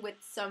routine with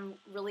some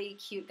really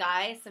cute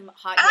guy, some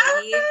hot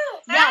yogi.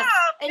 Yes,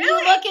 and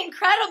really? You look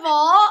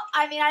incredible.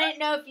 I mean, I didn't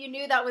know if you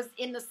knew that was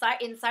in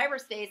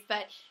cyberspace,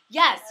 but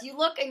yes, you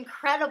look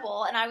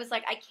incredible. And I was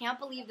like, I can't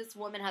believe this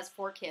woman has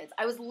 4 kids.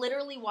 I was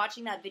literally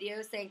watching that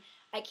video saying,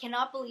 I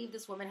cannot believe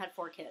this woman had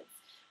 4 kids.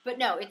 But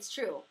no, it's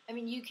true. I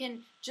mean, you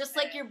can, just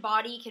like your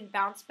body can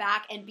bounce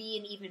back and be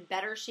in even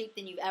better shape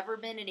than you've ever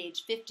been at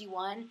age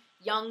 51,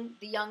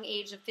 the young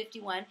age of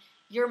 51,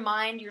 your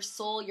mind, your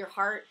soul, your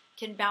heart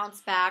can bounce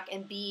back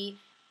and be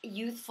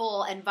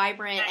youthful and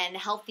vibrant and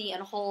healthy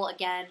and whole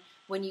again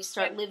when you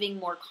start living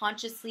more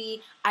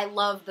consciously. I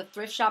love the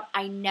thrift shop.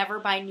 I never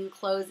buy new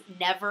clothes,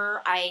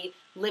 never. I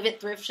live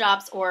at thrift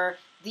shops, or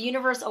the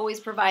universe always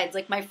provides.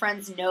 Like, my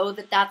friends know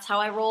that that's how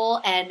I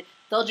roll, and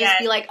they'll just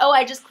be like, oh,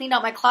 I just cleaned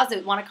out my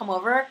closet. Want to come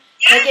over?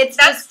 Yes, like,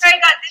 that's where I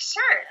got this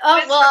shirt.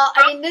 Oh, well,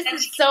 I mean, this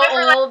is so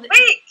old.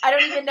 I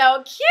don't even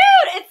know.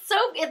 Cute!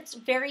 It's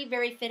very,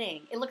 very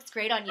fitting. It looks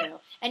great on you.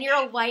 And you're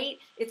a white,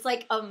 it's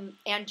like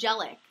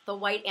angelic, the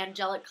white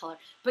angelic color.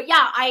 But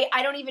yeah,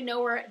 I don't even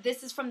know where,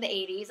 this is from the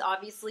 80s,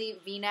 obviously,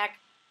 V-neck,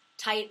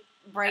 tight,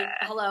 bright,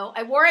 hello.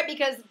 I wore it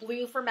because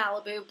blue for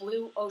Malibu,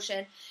 blue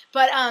ocean.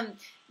 But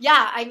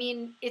yeah, I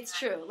mean, it's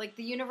true. Like,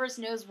 the universe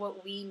knows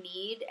what we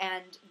need,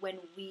 and when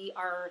we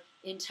are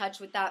in touch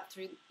with that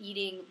through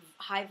eating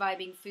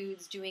high-vibing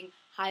foods, doing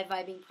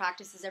high-vibing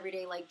practices every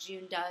day like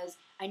June does.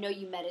 I know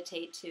you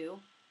meditate, too.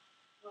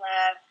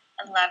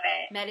 I love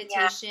it.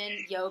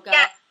 Meditation, yoga.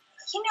 Yeah.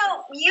 You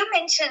know, you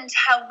mentioned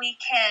how we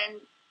can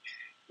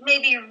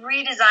maybe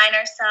redesign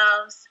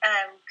ourselves,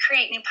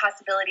 create new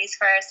possibilities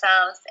for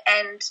ourselves.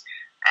 And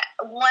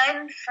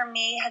one for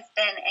me has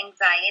been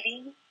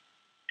anxiety.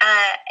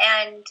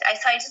 And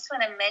so I just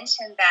want to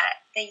mention that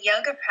the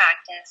yoga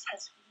practice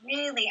has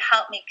really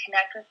helped me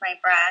connect with my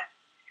breath,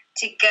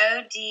 to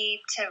go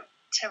deep,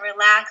 to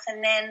relax.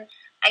 And then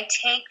I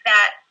take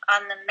that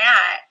on the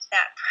mat,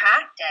 that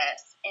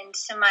practice,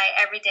 into my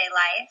everyday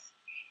life.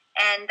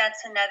 And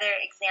that's another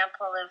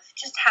example of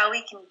just how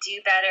we can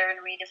do better and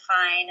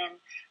redefine. And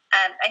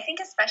I think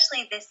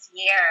especially this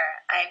year,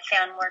 I've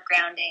found more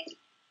grounding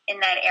in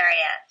that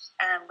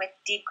area with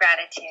deep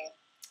gratitude.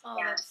 Oh,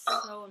 yeah. That's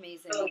so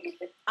amazing.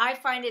 I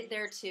find it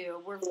there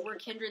too. We're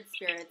kindred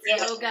spirits.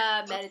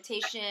 Yoga,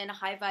 meditation,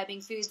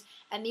 high-vibing foods.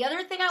 And the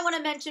other thing I want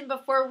to mention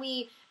before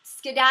we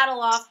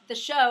skedaddle off the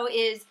show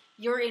is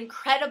your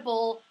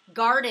incredible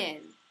garden.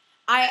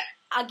 I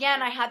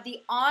had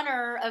the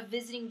honor of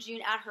visiting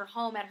June at her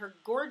home, at her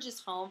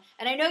gorgeous home.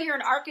 And I know you're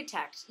an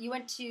architect. You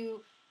went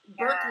to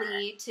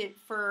Berkeley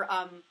for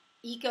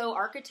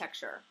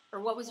eco-architecture. Or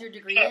what was your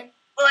degree in?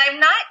 Well, I'm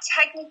not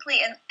technically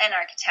an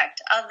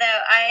architect, although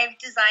I've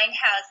designed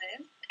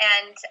houses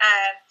and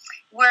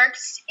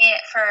worked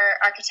for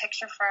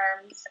architecture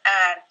firms.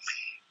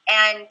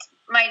 And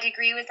my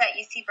degree was at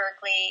UC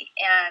Berkeley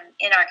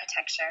in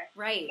architecture.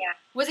 Right. Yeah.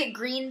 Was it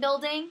green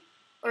building,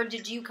 or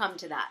did you come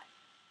to that?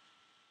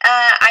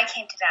 I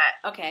came to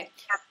that. Okay.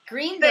 Yeah.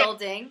 Green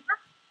building.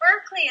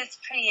 Berkeley is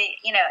pretty,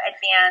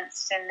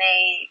 advanced, and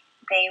they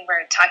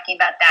were talking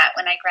about that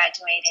when I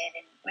graduated,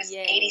 and it was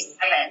 87.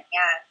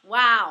 Yeah.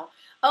 Wow.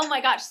 Oh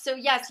my gosh. So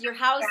yes, your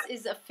house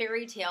is a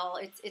fairy tale.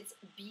 It's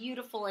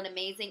beautiful and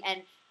amazing,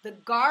 and the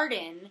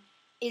garden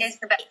is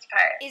the best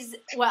part.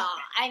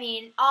 I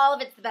mean, all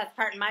of it's the best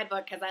part in my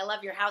book because I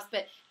love your house.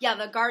 But yeah,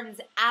 the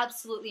garden's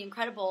absolutely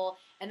incredible,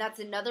 and that's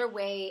another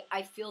way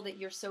I feel that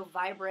you're so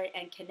vibrant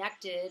and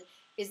connected,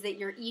 is that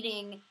you're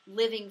eating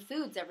living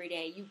foods every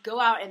day. You go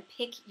out and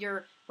pick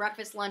your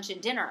breakfast, lunch,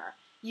 and dinner.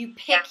 You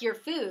pick your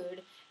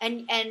food,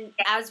 and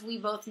as we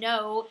both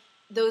know,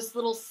 those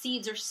little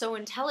seeds are so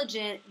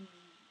intelligent.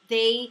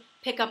 They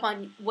pick up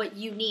on what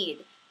you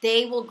need.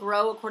 They will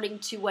grow according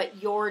to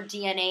what your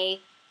DNA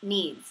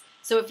needs.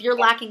 So if you're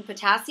lacking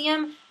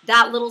potassium,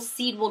 that little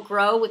seed will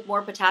grow with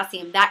more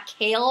potassium. That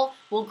kale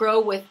will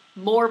grow with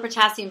more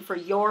potassium for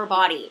your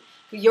body.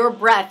 Your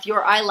breath,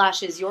 your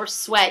eyelashes, your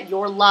sweat,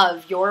 your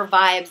love, your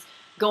vibes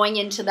going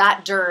into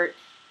that dirt,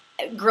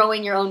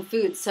 growing your own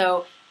food.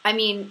 So, I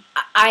mean,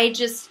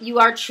 you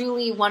are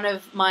truly one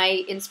of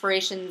my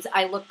inspirations.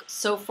 I look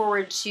so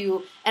forward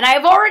to, and I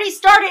have already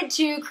started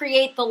to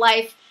create the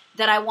life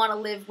that I want to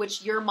live,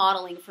 which you're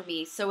modeling for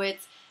me. So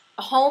it's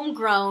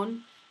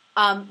homegrown,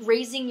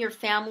 raising your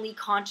family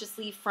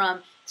consciously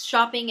from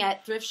shopping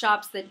at thrift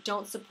shops that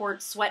don't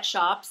support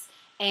sweatshops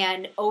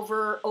and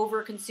over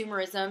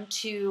consumerism,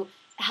 to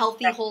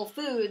healthy whole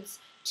foods,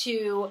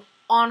 to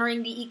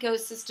honoring the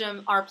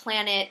ecosystem, our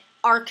planet,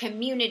 our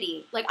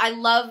community. Like, I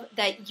love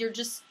that you're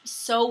just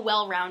so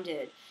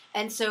well-rounded.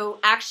 And so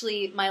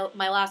actually my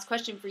last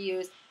question for you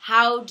is,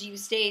 how do you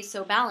stay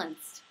so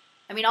balanced?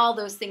 I mean, all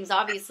those things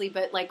obviously,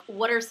 but like,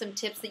 what are some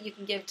tips that you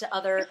can give to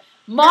other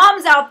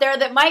moms out there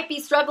that might be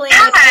struggling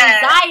with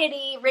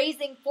anxiety,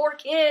 raising 4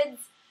 kids,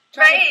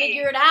 trying to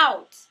figure it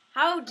out?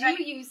 How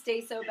do you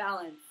stay so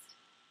balanced?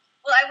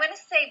 Well, I want to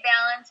say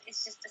balance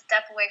is just a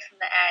step away from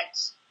the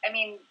edge. I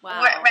mean,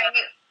 I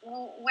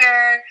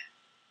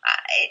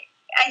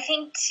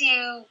think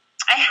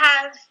I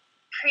have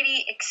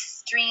pretty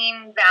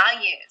extreme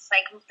values.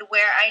 Like,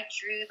 where I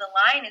drew the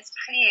line is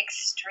pretty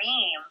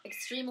extreme.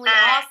 Extremely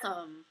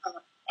awesome.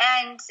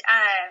 And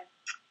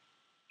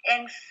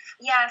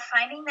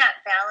finding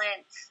that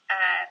balance,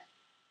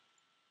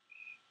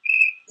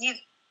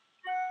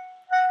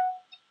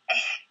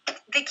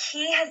 the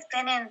key has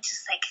been in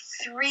just like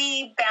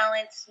 3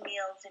 balanced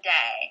meals a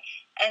day,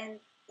 and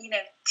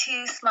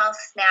 2 small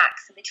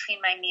snacks in between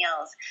my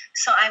meals.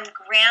 So I'm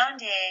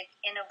grounded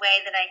in a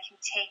way that I can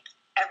take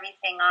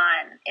everything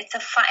on. It's a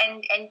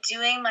fun, and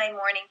doing my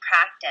morning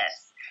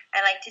practice,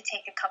 I like to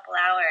take a couple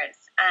hours,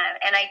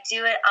 and I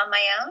do it on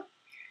my own.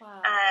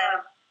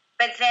 Wow.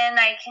 But then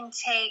I can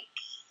take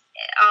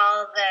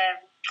all the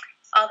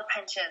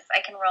punches.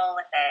 I can roll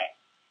with it.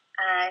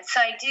 So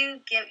I do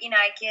give,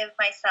 I give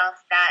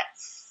myself that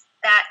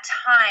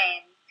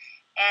time,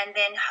 and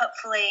then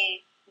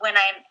hopefully when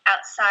I'm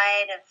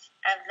outside of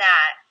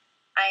that,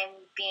 I'm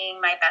being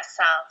my best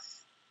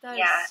self. That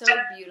is so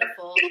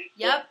beautiful.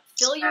 Yep.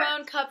 Fill your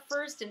own cup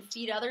first and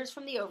feed others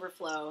from the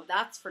overflow.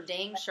 That's for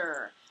dang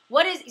sure.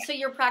 So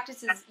your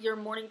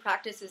morning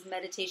practice is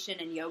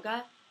meditation and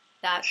yoga?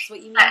 That's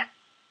what you mean? I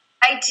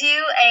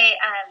do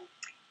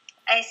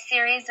a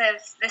series of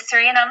the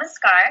Surya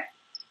Namaskar,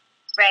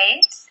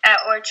 right?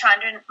 Or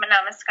Chandra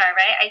Namaskar,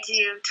 right? I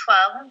do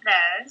 12 of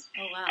those.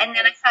 Oh, wow. And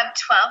then I have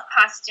 12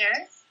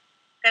 postures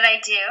that I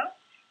do.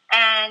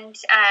 And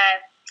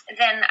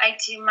then I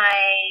do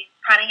my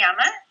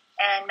pranayama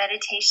and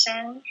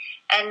meditation,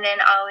 and then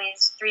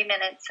always 3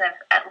 minutes of,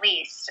 at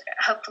least,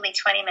 hopefully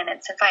 20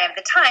 minutes if I have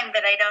the time,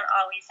 but I don't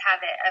always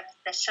have it, of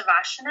the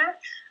Shavasana,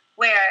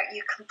 where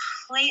you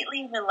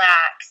completely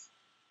relax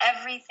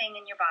everything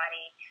in your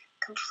body,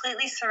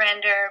 completely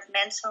surrender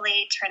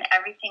mentally, turn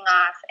everything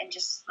off, and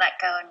just let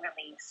go and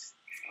release.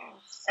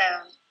 So,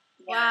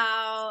 yeah.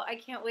 Wow, I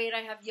can't wait. I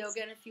have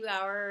yoga in a few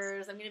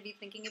hours. I'm going to be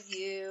thinking of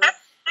you.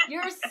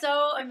 You're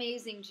so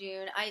amazing,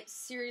 June. I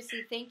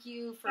seriously thank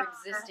you for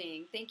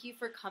existing. Thank you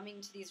for coming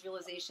to these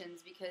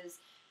realizations, because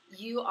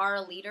you are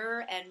a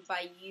leader, and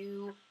by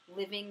you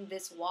living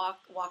this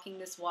walking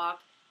this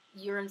walk,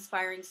 you're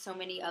inspiring so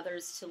many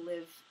others to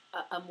live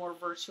a more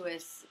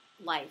virtuous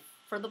life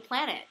for the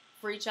planet,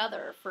 for each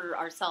other, for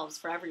ourselves,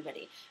 for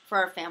everybody, for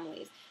our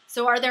families.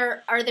 So are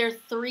there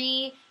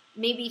 3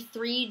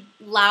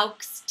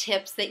 Louks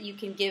tips that you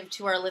can give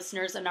to our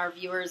listeners and our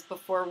viewers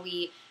before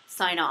we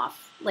sign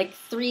off? Like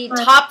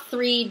top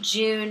 3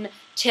 June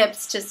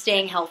tips to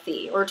staying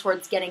healthy or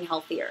towards getting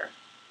healthier.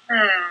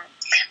 Well,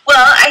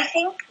 I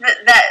think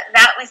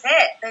that was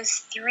it. Those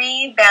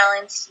 3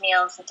 balanced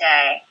meals a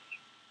day.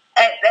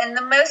 And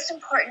the most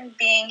important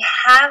being,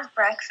 have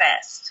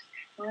breakfast.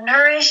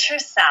 Nourish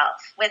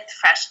yourself with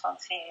fresh whole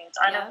foods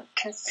on a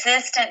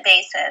consistent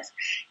basis.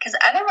 Because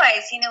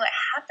otherwise, what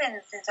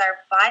happens is our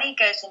body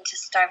goes into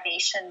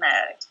starvation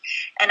mode,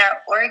 and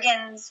our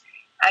organs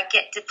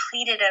get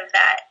depleted of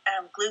that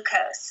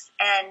glucose.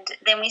 And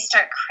then we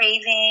start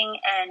craving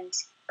and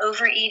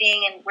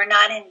overeating, and we're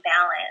not in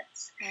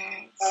balance.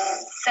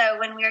 So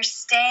when we're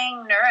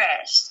staying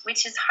nourished,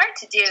 which is hard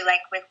to do,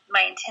 like with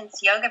my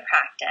intense yoga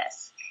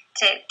practice,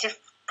 to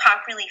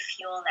properly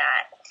fuel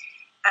that.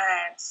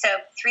 So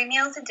 3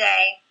 meals a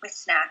day with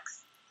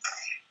snacks.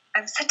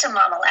 I'm such a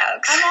Mama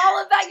Louks. I'm all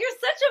about, you're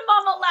such a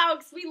Mama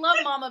Louks. We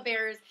love Mama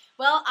Bears.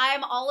 Well,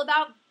 I'm all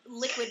about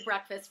liquid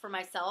breakfast for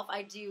myself.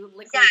 I do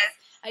liquids. Yes.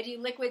 I do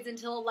liquids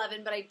until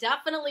 11, but I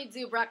definitely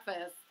do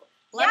breakfast.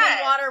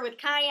 Lemon water with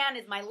cayenne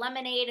is my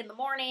lemonade in the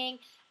morning.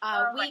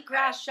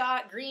 Wheatgrass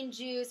shot, green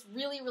juice,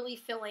 really, really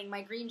filling.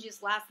 My green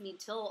juice lasts me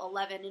till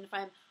 11, and if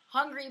I'm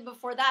hungry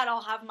before that,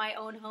 I'll have my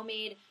own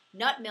homemade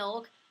nut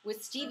milk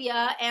with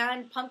stevia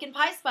and pumpkin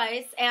pie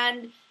spice,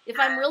 and if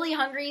I'm really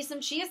hungry,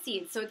 some chia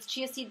seeds. So it's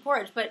chia seed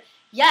porridge. But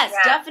yes,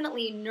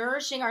 definitely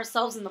nourishing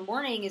ourselves in the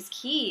morning is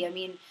key. I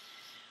mean,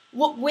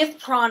 with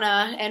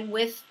prana and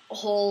with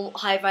whole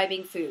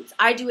high-vibing foods.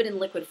 I do it in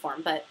liquid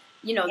form, but,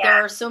 there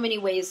are so many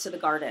ways to the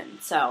garden.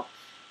 So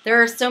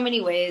there are so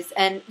many ways.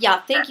 And,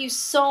 thank you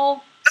so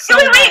much. So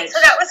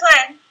that was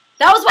one.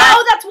 That was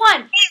one. That's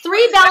one.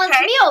 3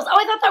 balanced meals. Oh,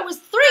 I thought that was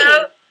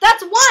 3.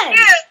 That's 1.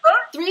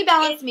 3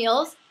 balanced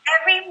meals.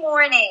 Every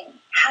morning,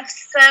 have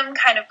some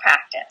kind of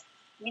practice.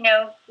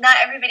 Not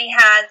everybody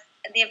has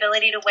the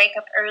ability to wake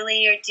up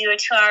early or do a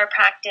 2-hour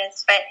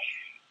practice, but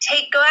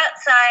go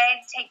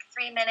outside, take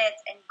 3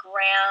 minutes and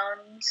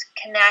ground,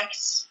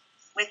 connect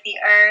with the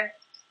earth,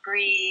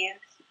 breathe.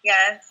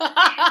 Yes.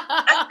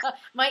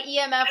 My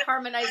EMF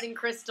harmonizing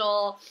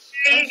crystal.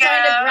 There I'm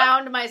trying to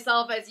ground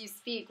myself as you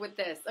speak with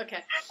this.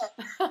 Okay.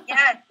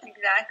 Yes,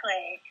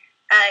 exactly.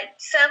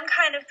 Some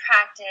kind of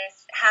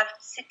practice.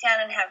 Sit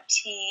down and have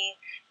tea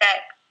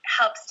that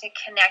helps to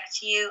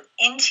connect you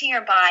into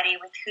your body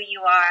with who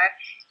you are.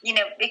 You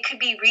know, it could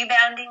be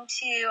rebounding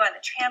too on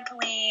the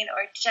trampoline,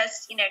 or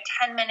just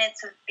 10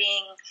 minutes of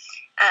being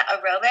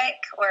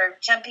aerobic or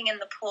jumping in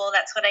the pool.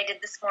 That's what I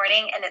did this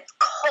morning, and it's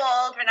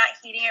cold. We're not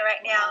heating it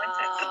right now.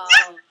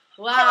 Wow.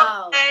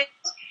 Wow.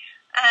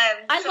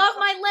 I love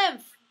my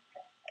lymph.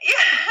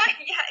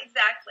 Yeah,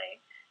 exactly.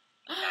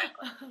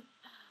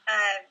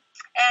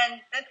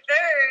 And the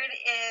third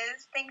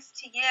is, thanks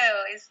to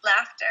you, is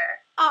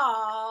laughter.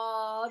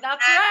 Oh,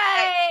 that's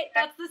right.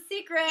 That's the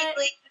secret.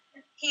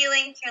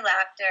 Healing through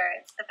laughter.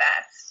 It's the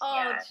best. Oh,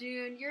 yeah.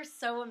 June, you're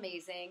so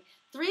amazing.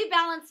 3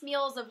 balanced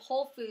meals of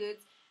whole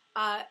foods,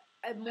 a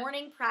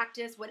morning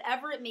practice,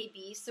 whatever it may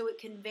be, so it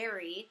can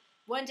vary.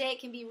 One day it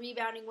can be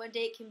rebounding. One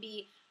day it can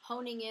be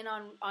honing in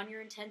on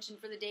your intention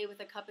for the day with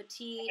a cup of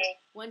tea.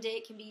 One day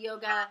it can be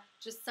yoga,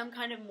 just some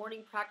kind of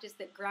morning practice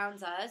that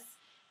grounds us.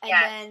 And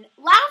then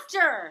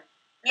laughter.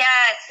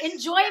 Yes.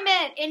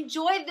 Enjoyment.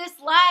 Enjoy this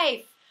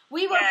life.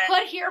 We were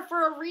put here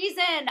for a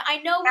reason.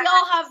 I know we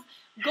all have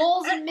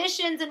goals and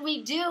missions, and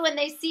we do, and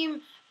they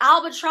seem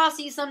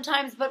albatrossy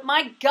sometimes, but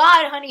my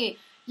God, honey,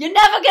 you're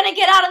never going to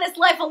get out of this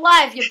life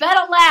alive. You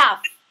better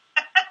laugh.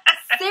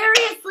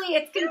 Seriously,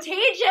 it's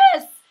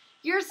contagious.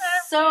 You're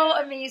so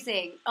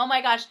amazing. Oh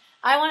my gosh.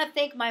 I want to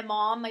thank my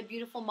mom, my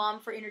beautiful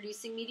mom, for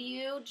introducing me to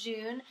you,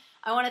 June.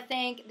 I want to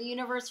thank the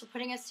universe for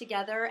putting us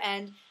together,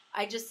 and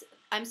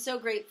I'm so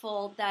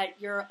grateful that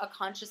you're a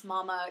conscious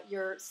mama.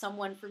 You're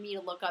someone for me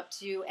to look up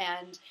to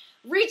and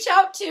reach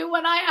out to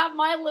when I have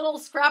my little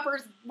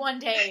scrappers one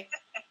day.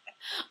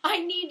 I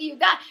need you.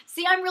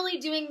 See, I'm really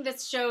doing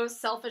this show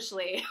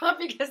selfishly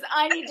because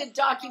I need to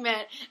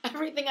document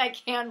everything I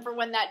can for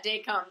when that day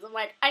comes. I'm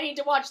like, I need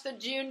to watch the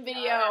June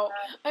video.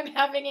 I'm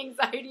having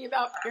anxiety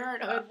about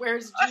parenthood.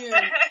 Where's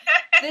June?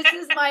 This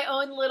is my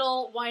own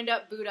little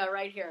wind-up Buddha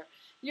right here.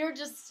 You're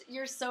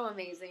so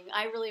amazing.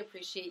 I really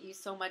appreciate you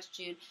so much,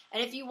 June.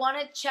 And if you want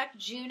to check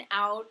June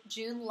out,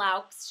 June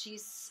Louks,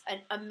 she's an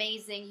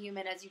amazing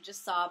human, as you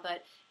just saw,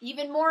 but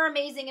even more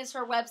amazing is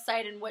her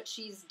website and what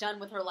she's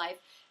done with her life.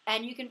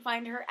 And you can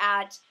find her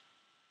at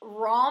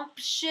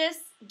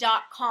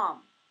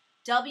romptious.com.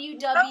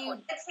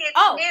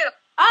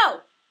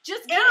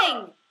 Just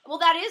kidding. Well,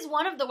 that is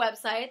one of the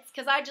websites,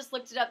 because I just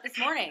looked it up this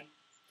morning.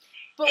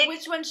 But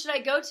which one should I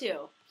go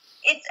to?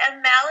 It's a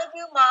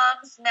Malibu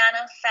Mom's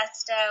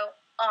Manifesto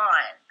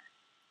on.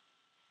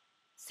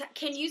 So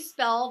can you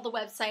spell the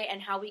website and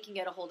how we can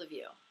get a hold of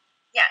you?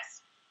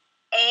 Yes.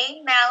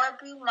 A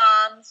Malibu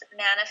Mom's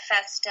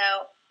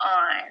Manifesto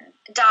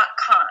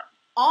on.com.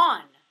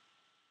 On?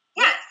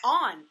 Yes.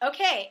 On.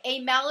 Okay.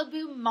 A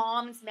Malibu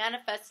Mom's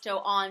Manifesto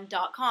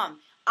on.com.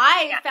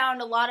 I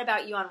found a lot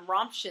about you on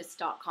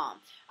romptious.com.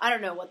 I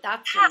don't know what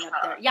that's doing up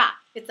there. Yeah,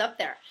 it's up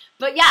there.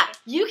 But yeah,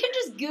 you can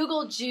just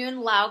Google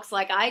June Louks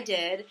like I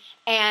did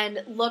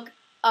and look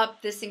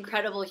up this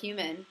incredible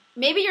human.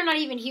 Maybe you're not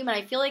even human.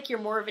 I feel like you're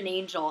more of an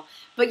angel.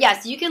 But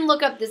yes, you can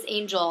look up this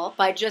angel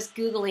by just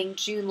Googling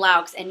June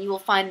Louks, and you will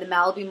find the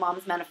Malibu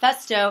Mom's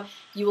Manifesto.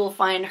 You will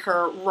find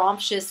her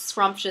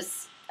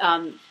scrumptious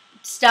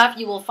stuff.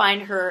 You will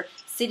find her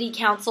city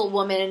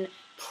councilwoman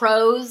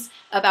prose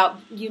about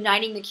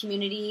uniting the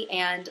community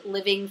and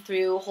living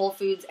through whole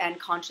foods and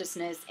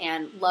consciousness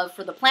and love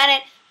for the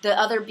planet, the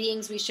other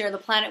beings we share the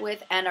planet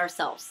with, and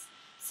ourselves.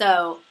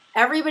 So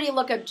everybody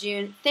look up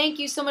June. Thank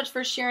you so much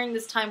for sharing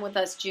this time with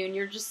us, June.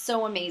 You're just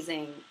so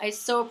amazing. I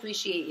so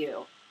appreciate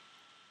you.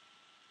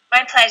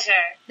 My pleasure.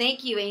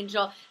 Thank you,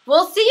 Angel.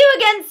 We'll see you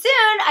again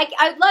soon.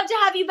 I'd love to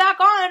have you back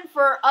on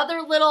for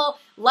other little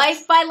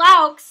Life by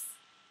Louks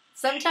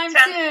sometime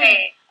soon.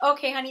 Great.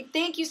 Okay, honey.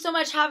 Thank you so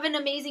much. Have an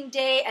amazing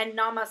day, and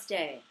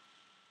namaste.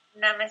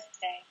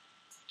 Namaste.